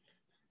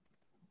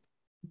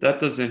 That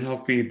doesn't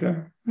help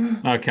either.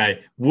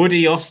 Okay.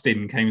 Woody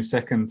Austin came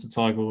second to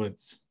Tiger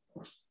Woods.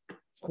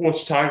 Of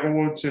course, Tiger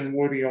Woods and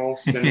Woody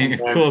Austin. Of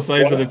course,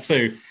 those are the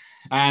two.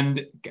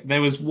 And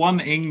there was one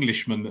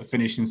Englishman that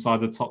finished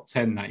inside the top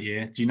 10 that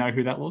year. Do you know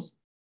who that was?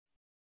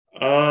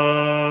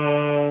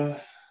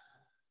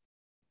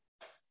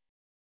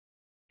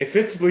 If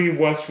it's Lee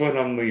Westwood,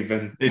 I'm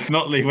leaving. It's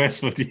not Lee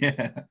Westwood,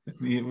 yeah.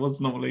 It was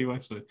not Lee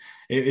Westwood.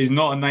 It is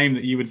not a name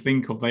that you would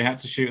think of. They had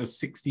to shoot a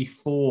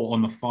 64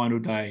 on the final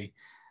day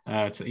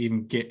to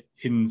even get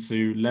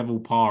into level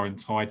par and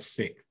tied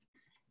sixth.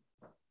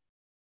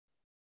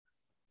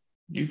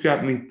 You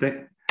got me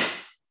thinking.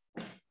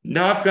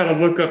 Now I've got to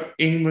look up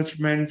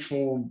Englishmen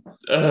for.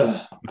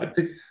 I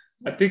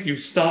think you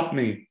stopped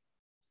me.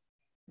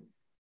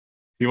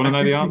 You want to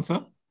know the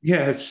answer?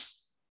 Yes.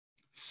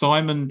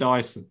 Simon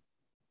Dyson.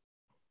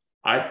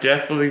 I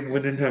definitely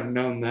wouldn't have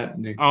known that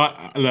name.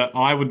 Look,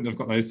 I wouldn't have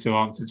got those two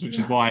answers, which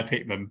is why I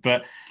picked them.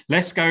 But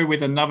let's go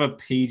with another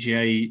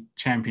PGA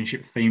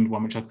Championship themed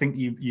one, which I think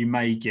you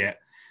may get.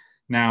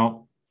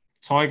 Now,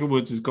 Tiger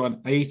Woods has got an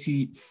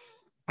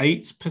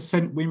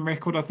 88% win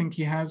record, I think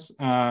he has,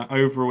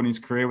 overall in his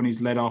career when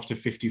he's led after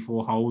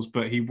 54 holes.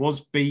 But he was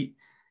beat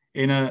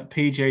in a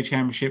PGA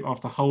Championship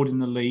after holding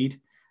the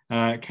lead.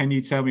 Can you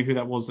tell me who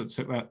that was that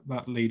took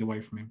that lead away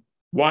from him?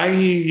 Wai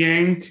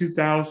Yang,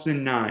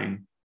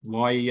 2009.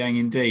 Wai Yang,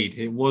 indeed.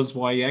 It was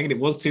Wai Yang, and it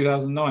was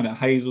 2009 at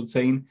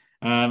Hazeltine.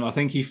 I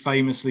think he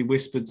famously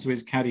whispered to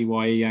his caddy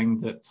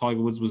Yang that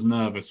Tiger Woods was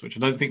nervous, which I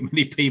don't think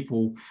many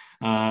people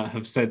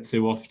have said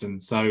too often.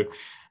 So,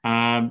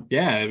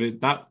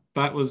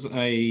 that was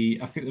I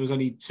think there was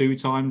only 2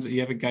 times that he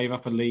ever gave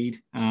up a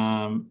lead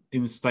in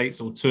the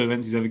States, or 2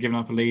 events he's ever given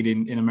up a lead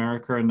in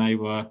America, and they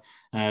were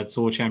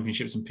Tour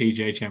Championships and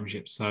PGA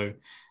Championships. So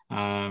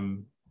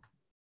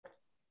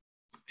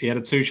he had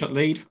a 2-shot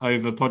lead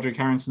over Padraig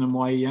Harrington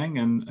and Yang,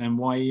 and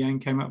Yang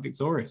came out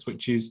victorious,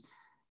 which is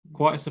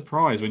quite a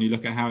surprise when you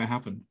look at how it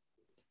happened.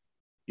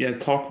 Yeah,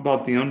 talk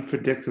about the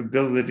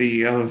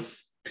unpredictability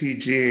of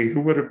PGA.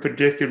 Who would have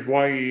predicted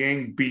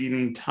Yang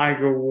beating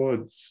Tiger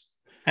Woods?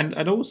 And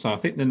also, I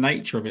think the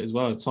nature of it as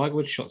well. Tiger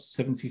Woods shot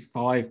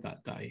 75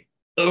 that day.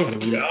 Oh,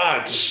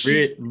 gosh.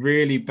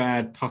 Really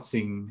bad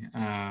putting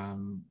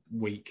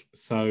week.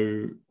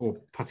 Or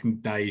putting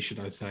day, should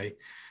I say.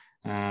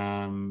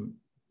 And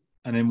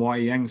then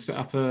Yang set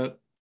up a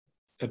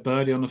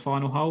birdie on the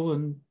final hole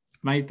and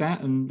made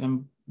that,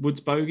 and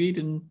Woods bogeyed,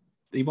 and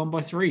he won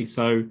by 3.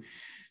 So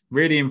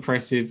really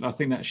impressive. I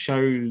think that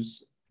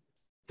shows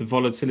the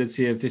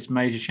volatility of this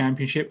major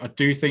championship. I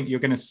do think you're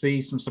going to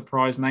see some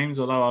surprise names,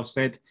 although I've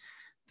said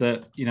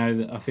that,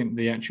 I think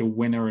the actual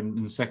winner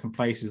and second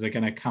places are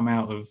going to come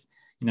out of,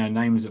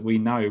 names that we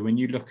know. When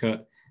you look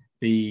at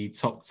the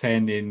top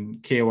 10 in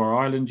Kiowa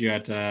Island, you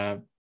had,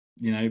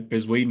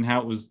 Bez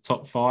Wiedenhout was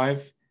top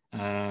 5.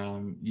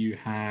 You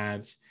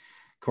had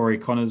Corey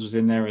Connors was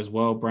in there as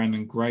well,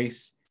 Brandon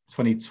Grace.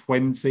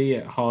 2020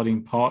 at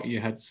Harding Park, you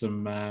had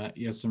some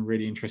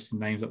really interesting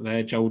names up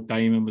there. Joel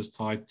Damon was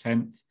tied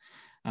 10th.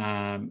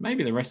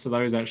 Maybe the rest of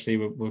those actually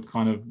were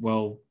kind of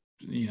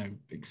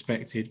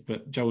expected,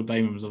 but Joel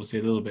Damon was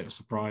obviously a little bit of a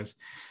surprise.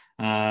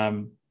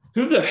 Who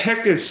the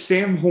heck is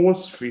Sam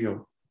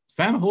Horsfield?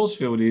 Sam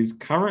Horsfield is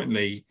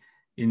currently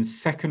in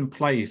second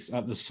place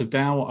at the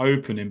Soudal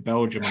Open in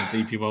Belgium on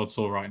DP World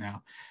Tour right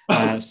now.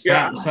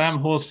 Sam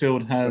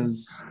Horsfield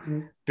has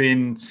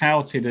been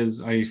touted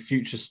as a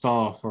future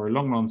star for a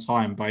long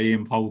time by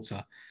Ian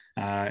Poulter,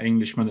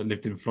 Englishman that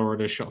lived in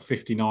Florida, shot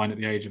 59 at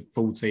the age of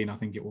 14, I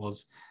think it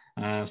was.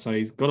 So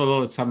he's got a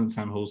lot of talent,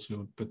 Sam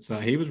Horsfield, but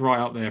he was right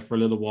up there for a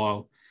little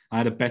while. I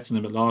had a bet on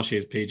him at last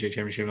year's PGA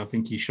Championship, and I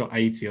think he shot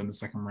 80 on the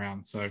second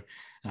round. So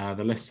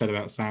the less said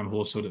about Sam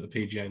Horsfield at the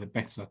PGA, the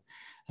better.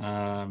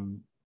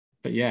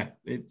 But yeah,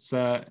 it's.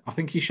 I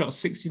think he shot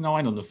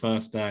 69 on the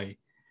first day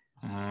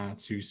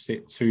to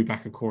sit 2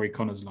 back of Corey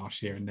Connors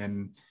last year, and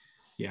then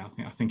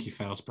I think he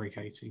fails break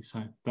 80.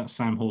 So that's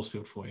Sam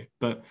Horsfield for you.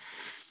 But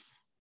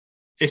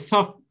it's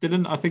tough,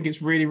 Dylan. I think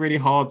it's really, really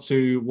hard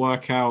to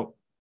work out.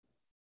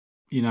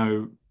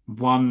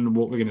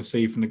 What we're going to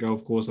see from the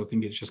golf course. I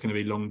think it's just going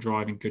to be long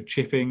driving, good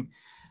chipping,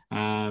 but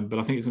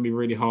I think it's going to be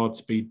really hard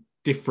to be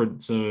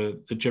different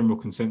to the general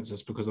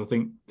consensus, because I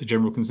think the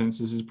general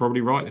consensus is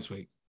probably right this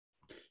week.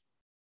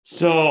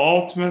 So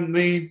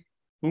ultimately,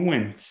 who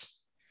wins?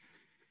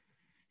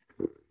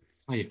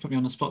 Oh, you've put me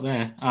on the spot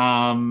there.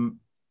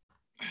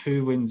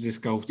 Who wins this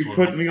golf tournament?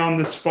 You put me on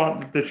the spot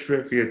with the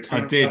trivia.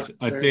 I did.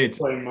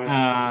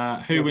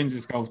 Who wins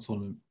this golf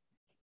tournament?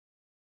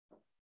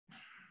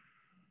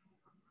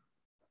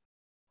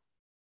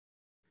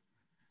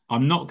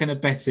 I'm not going to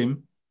bet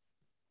him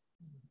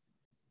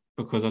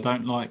because I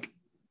don't like.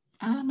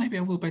 Maybe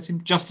I will bet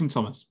him. Justin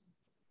Thomas.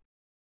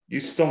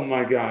 You stole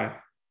my guy.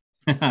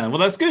 Well,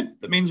 that's good.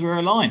 That means we're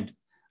aligned.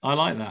 I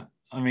like that.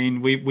 I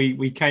mean,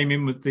 we came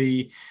in with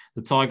the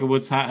Tiger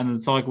Woods hat and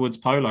the Tiger Woods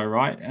polo,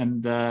 right?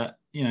 And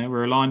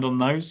we're aligned on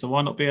those. So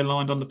why not be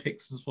aligned on the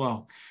picks as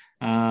well?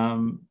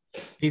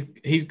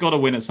 He's got to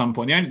win at some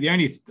point. The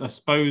only I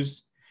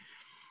suppose.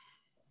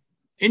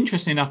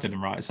 Interesting enough,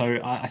 Dylan, right? So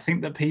I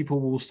think that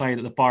people will say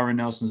that the Byron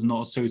Nelson's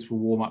not a suitable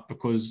warm-up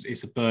because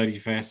it's a birdie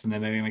fest and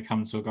then they're going to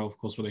come to a golf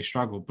course where they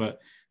struggle.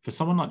 But for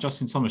someone like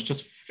Justin Thomas,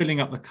 just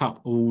filling up the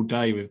cup all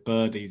day with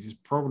birdies is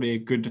probably a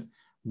good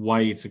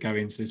way to go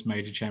into this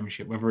major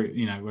championship, whether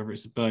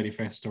it's a birdie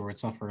fest or a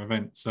tougher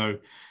event. So,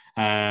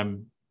 I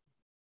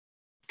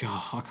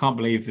can't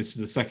believe this is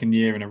the second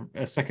year in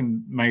a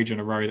second major in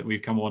a row that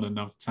we've come on and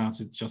I've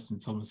touted Justin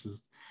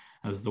Thomas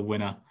as the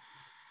winner.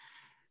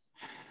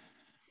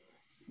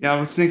 Yeah, I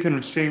was thinking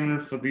of saving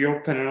it for the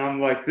Open, and I'm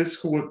like, this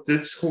course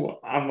is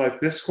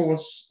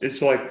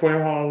like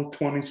Quail Hollow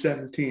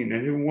 2017,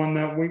 and who won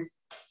that week?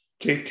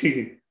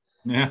 JT.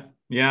 Yeah.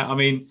 I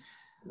mean,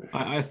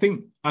 I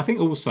think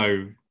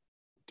also,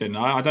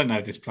 I don't know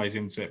if this plays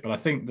into it, but I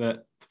think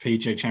that the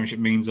PGA Championship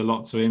means a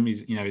lot to him.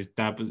 He's, his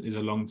dad is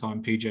a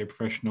long-time PGA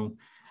professional.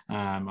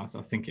 I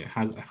think it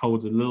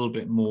holds a little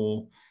bit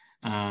more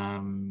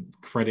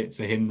credit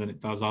to him than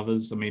it does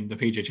others. I mean, the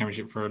PGA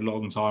Championship for a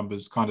long time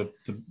was kind of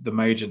the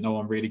major no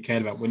one really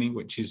cared about winning,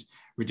 which is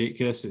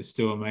ridiculous. It's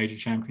still a major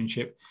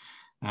championship.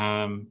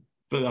 But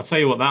I'll tell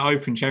you what, that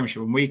Open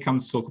Championship, when we come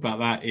to talk about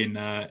that in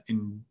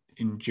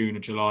June or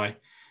July,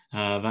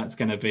 that's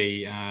going to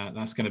be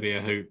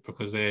a hoot,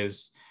 because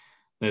there's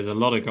a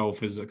lot of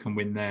golfers that can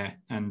win there,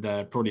 and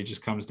probably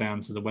just comes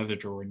down to the weather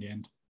draw in the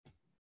end.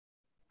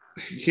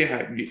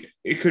 Yeah,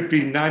 it could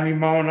be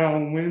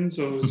 90-mile-an-hour winds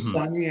or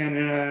sunny,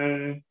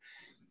 and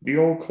the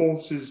old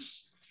course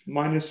is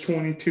minus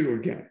 22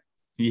 again.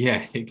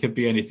 Yeah, it could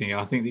be anything.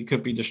 I think it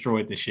could be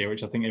destroyed this year,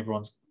 which I think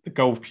the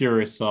golf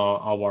purists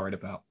are worried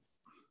about.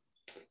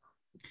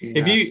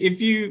 Yeah.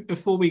 If you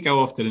before we go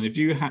off, Dylan, if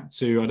you had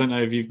to, I don't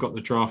know if you've got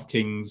the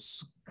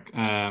DraftKings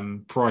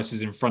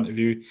prices in front of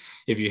you.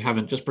 If you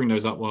haven't, just bring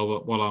those up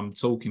while I'm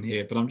talking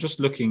here. But I'm just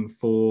looking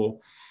for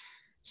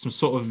some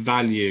sort of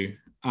value.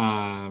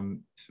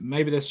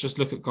 Maybe let's just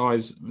look at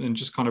guys and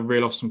just kind of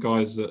reel off some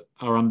guys that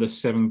are under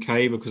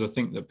 7K, because I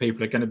think that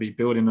people are going to be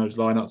building those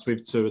lineups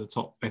with two of the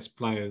top best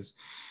players.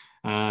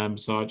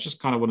 So I just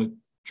kind of want to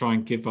try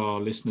and give our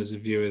listeners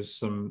and viewers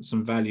some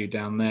value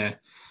down there.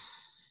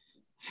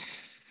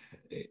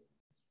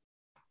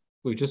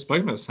 We've just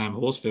spoken about Sam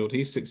Horsfield.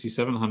 He's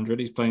 6,700.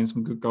 He's playing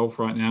some good golf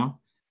right now.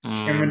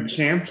 Cameron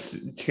Champ,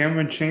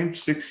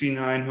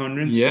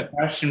 6,900. Yeah.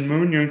 Sebastian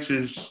Munoz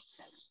is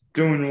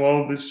doing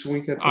well this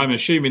week. I'm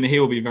assuming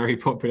he'll be very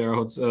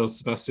popular,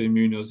 Sebastian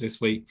Munoz, this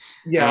week.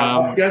 Yeah,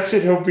 I guess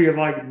he'll be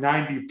like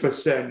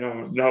 90%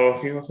 owned.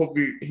 No,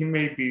 he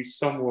may be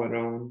somewhat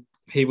owned.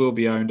 He will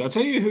be owned. I'll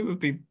tell you who would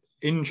be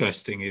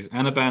interesting is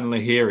Anaban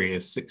Lahiri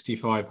is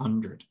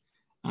 6,500.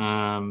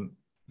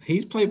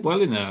 He's played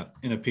well in a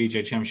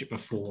PGA Championship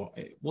before.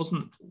 It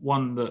wasn't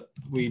one that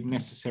we'd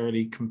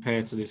necessarily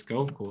compare to this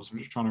golf course. I'm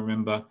just trying to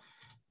remember. I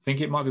think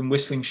it might have been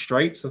Whistling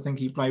Straits. I think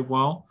he played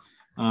well.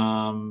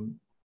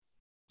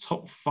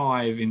 Top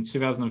 5 in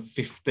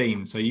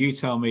 2015. So you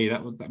tell me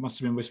that must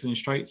have been Whistling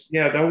Straits.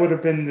 Yeah, that would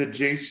have been the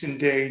Jason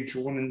Day,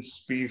 Jordan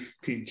Spieth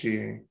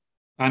PGA.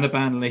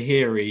 Anaban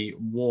Lahiri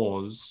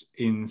was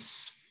in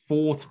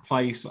 4th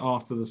place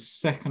after the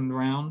 2nd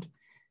round.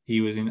 He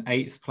was in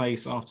 8th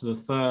place after the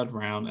 3rd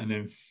round and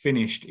then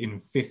finished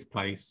in 5th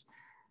place.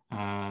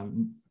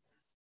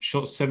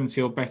 Shot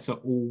 70 or better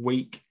all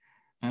week.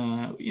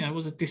 It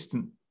was a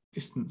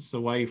distance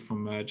away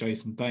from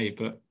Jason Day,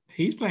 but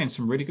he's playing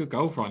some really good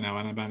golf right now,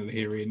 Anaban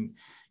Lahiri. And,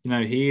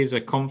 he is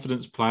a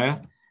confidence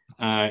player.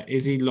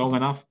 Is he long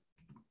enough?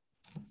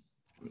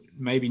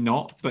 Maybe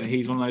not, but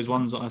he's one of those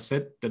ones that I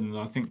said. And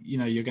I think,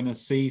 you're going to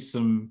see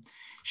some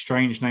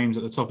strange names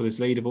at the top of this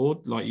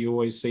leaderboard, like you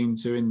always seem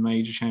to in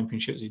major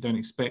championships you don't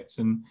expect.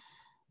 And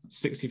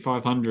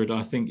 6,500,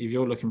 I think if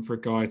you're looking for a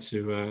guy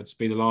to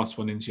be the last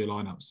one into your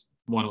lineups,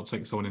 why not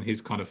take someone in his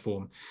kind of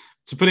form?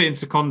 To put it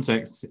into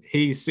context,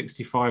 he's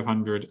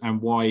 6,500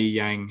 and Y.E.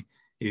 Yang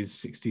is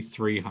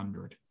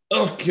 6,300.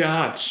 Oh,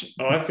 gosh.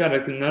 I've got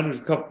another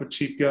couple of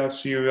cheap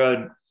guys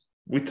here.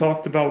 We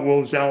talked about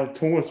Will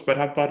Zalatoris, but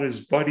how about his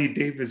buddy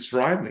Davis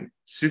Riley,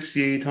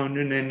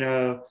 6,800,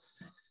 and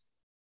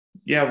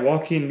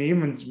Joaquin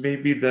Niemann's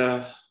maybe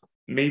the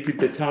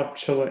top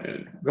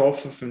Chile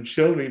golfer from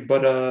Chile,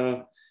 but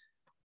am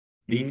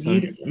I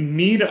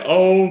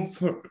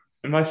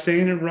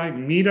saying it right?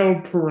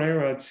 Mito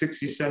Pereira at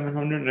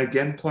 6,700, and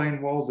again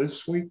playing well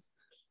this week.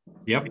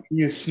 Yep,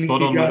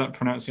 spot on with that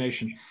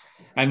pronunciation.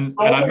 And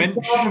I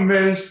mentioned, the problem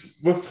is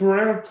with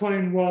Pereira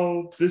playing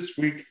well this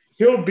week,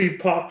 he'll be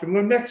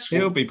popular next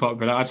week. He'll be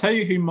popular. I tell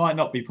you who might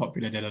not be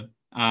popular, Dylan.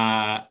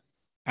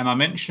 And I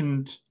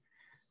mentioned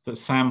that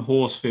Sam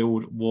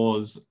Horsfield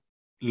was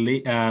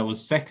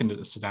second at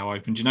the Sadao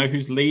Open. Do you know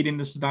who's leading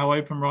the Sadao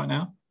Open right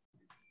now?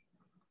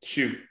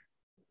 Shoot.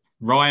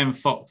 Ryan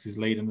Fox is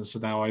leading the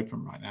Sadao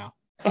Open right now.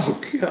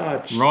 Oh,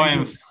 God.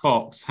 Ryan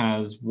Fox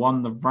has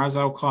won the Ras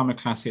Al Khaimah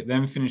Classic,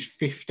 then finished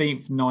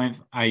 15th,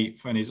 9th,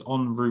 8th, and is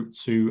en route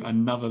to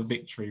another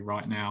victory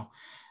right now.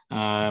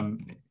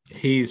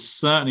 He is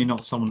certainly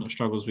not someone that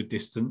struggles with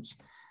distance.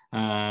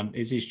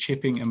 Is his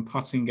chipping and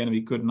putting going to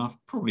be good enough?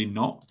 Probably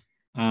not.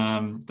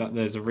 That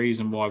there's a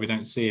reason why we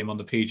don't see him on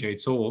the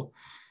PGA Tour.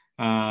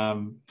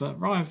 But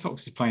Ryan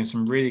Fox is playing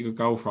some really good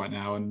golf right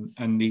now,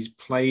 and he's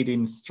played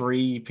in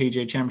 3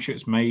 PGA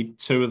Championships, made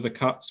 2 of the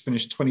cuts,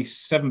 finished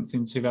 27th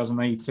in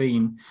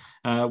 2018.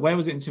 Where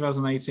was it in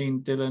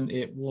 2018, Dylan?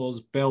 It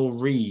was Belle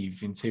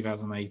Reve in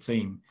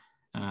 2018.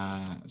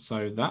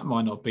 So that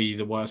might not be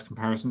the worst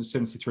comparison.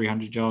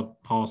 7,300 yard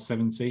par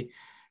 70.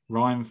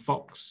 Ryan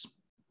Fox,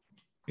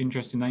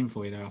 interesting name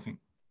for you there, I think.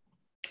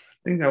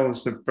 I think that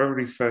was the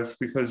birdie fest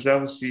because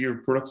that was the year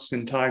Brooks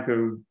and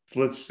Tiger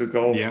blitzed the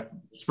golf. Yeah,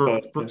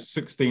 Brooks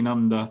 16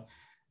 under,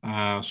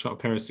 shot a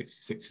pair of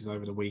 66s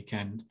over the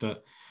weekend.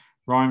 But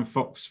Ryan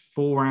Fox,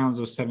 4 rounds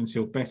of 70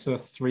 or better,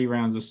 3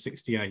 rounds of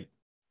 68.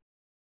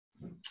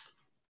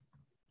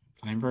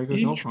 Playing very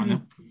good golf right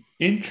now.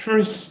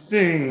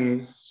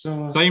 Interesting.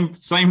 So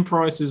same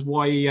price as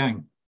Y.E.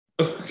 Yang.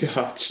 Oh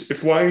gosh,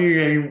 if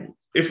Y.E.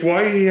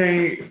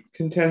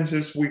 contends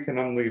this weekend,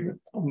 I'm leaving.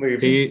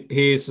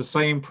 He is the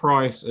same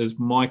price as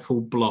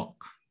Michael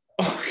Block.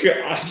 Oh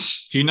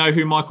gosh. Do you know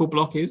who Michael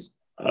Block is?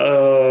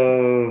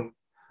 I'm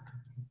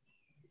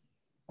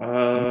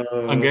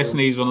guessing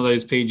he's one of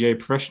those PGA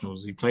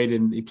professionals. He played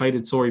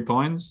in Torrey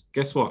Pines.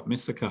 Guess what?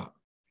 Missed the cut.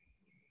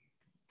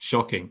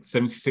 Shocking.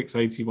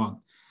 76.81.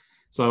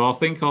 So I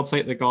think I'll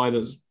take the guy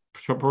that's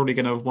probably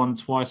going to have won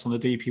twice on the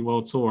DP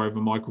World Tour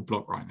over Michael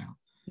Block right now.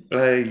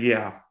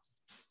 Yeah.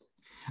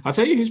 I'll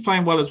tell you who's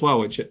playing well as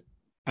well,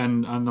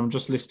 and I'm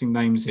just listing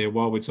names here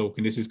while we're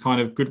talking. This is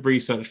kind of good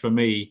research for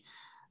me.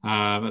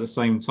 at the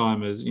same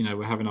time as,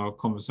 we're having our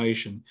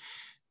conversation.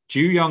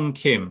 Joo-Hyung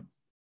Kim.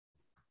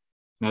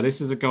 Now,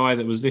 this is a guy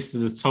that was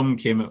listed as Tom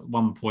Kim at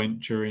one point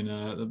during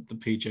the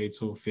PGA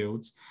Tour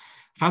fields.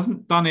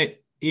 Hasn't done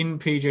it in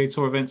PGA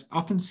Tour events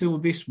up until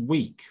this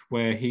week,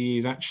 where he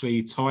is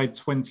actually tied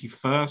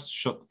 21st,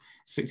 shot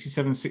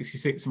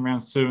 67-66 in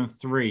rounds 2 and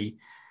 3.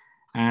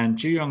 And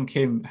Joo-Hyung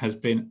Kim has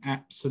been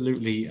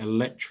absolutely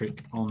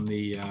electric on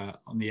the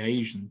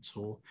Asian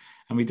Tour.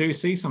 And we do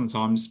see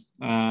sometimes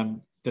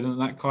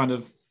that kind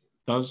of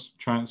does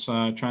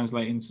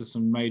translate into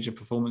some major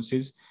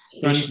performances.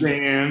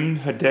 Sunday and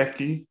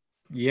Hideki.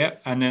 Yeah,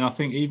 and then I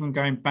think even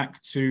going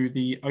back to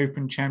the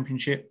Open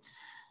Championship,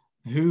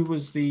 who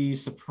was the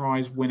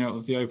surprise winner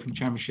of the Open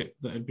Championship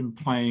that had been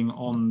playing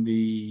on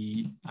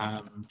the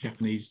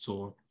Japanese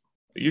Tour?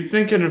 You're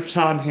thinking of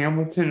Todd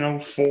Hamilton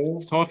 04?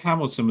 Todd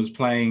Hamilton was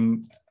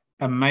playing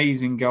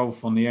amazing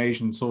golf on the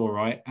Asian Tour,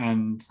 right?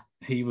 And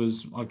he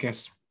was, I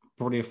guess,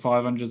 probably a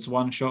 500 to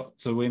 1 shot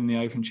to win the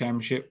Open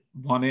Championship,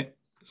 won it.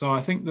 So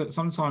I think that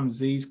sometimes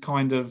this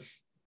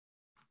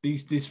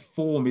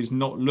form is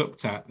not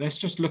looked at. Let's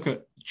just look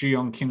at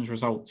Joo-Hyung Kim's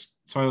results.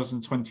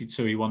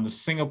 2022, he won the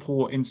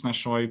Singapore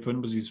International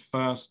Open, was his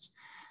first.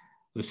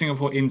 The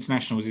Singapore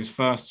International was his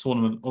first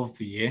tournament of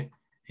the year.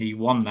 He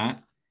won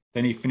that.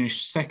 Then he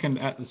finished second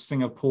at the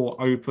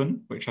Singapore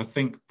Open, which I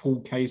think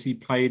Paul Casey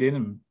played in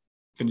and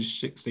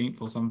finished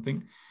 16th or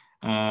something.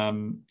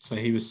 So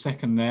he was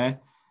second there.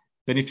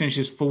 Then he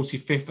finishes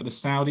 45th at the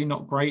Saudi,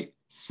 not great.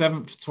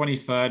 7th,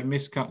 23rd,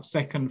 miscut,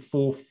 2nd,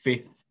 4th,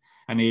 5th.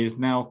 And he is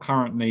now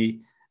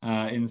currently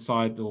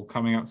inside or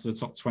coming up to the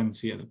top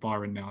 20 at the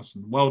Byron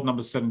Nelson. World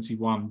number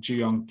 71,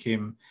 Joo-Hyung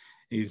Kim,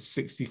 is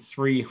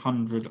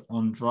 6,300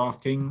 on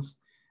DraftKings.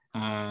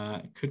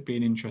 Could be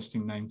an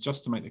interesting name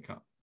just to make the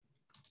cut.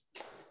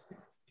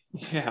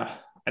 Yeah,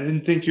 I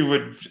didn't think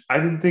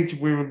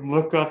we would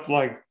look up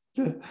like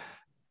the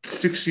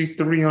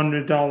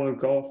 $6,300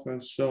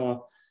 golfers.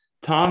 So,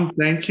 Tom,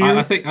 thank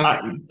you.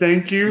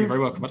 Thank you. You're very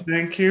welcome.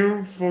 Thank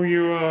you for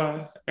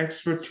your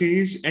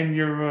expertise and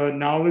your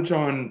knowledge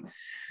on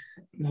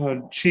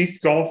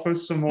cheap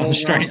golfers from all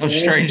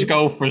strange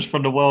golfers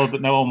from the world that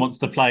no one wants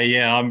to play.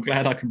 Yeah, I'm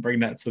glad I can bring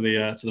that to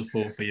the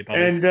fore for you,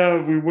 buddy.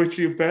 And we wish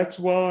you bets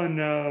well,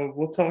 and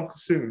we'll talk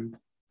soon.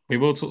 We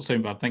will talk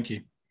soon, bud. Thank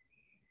you.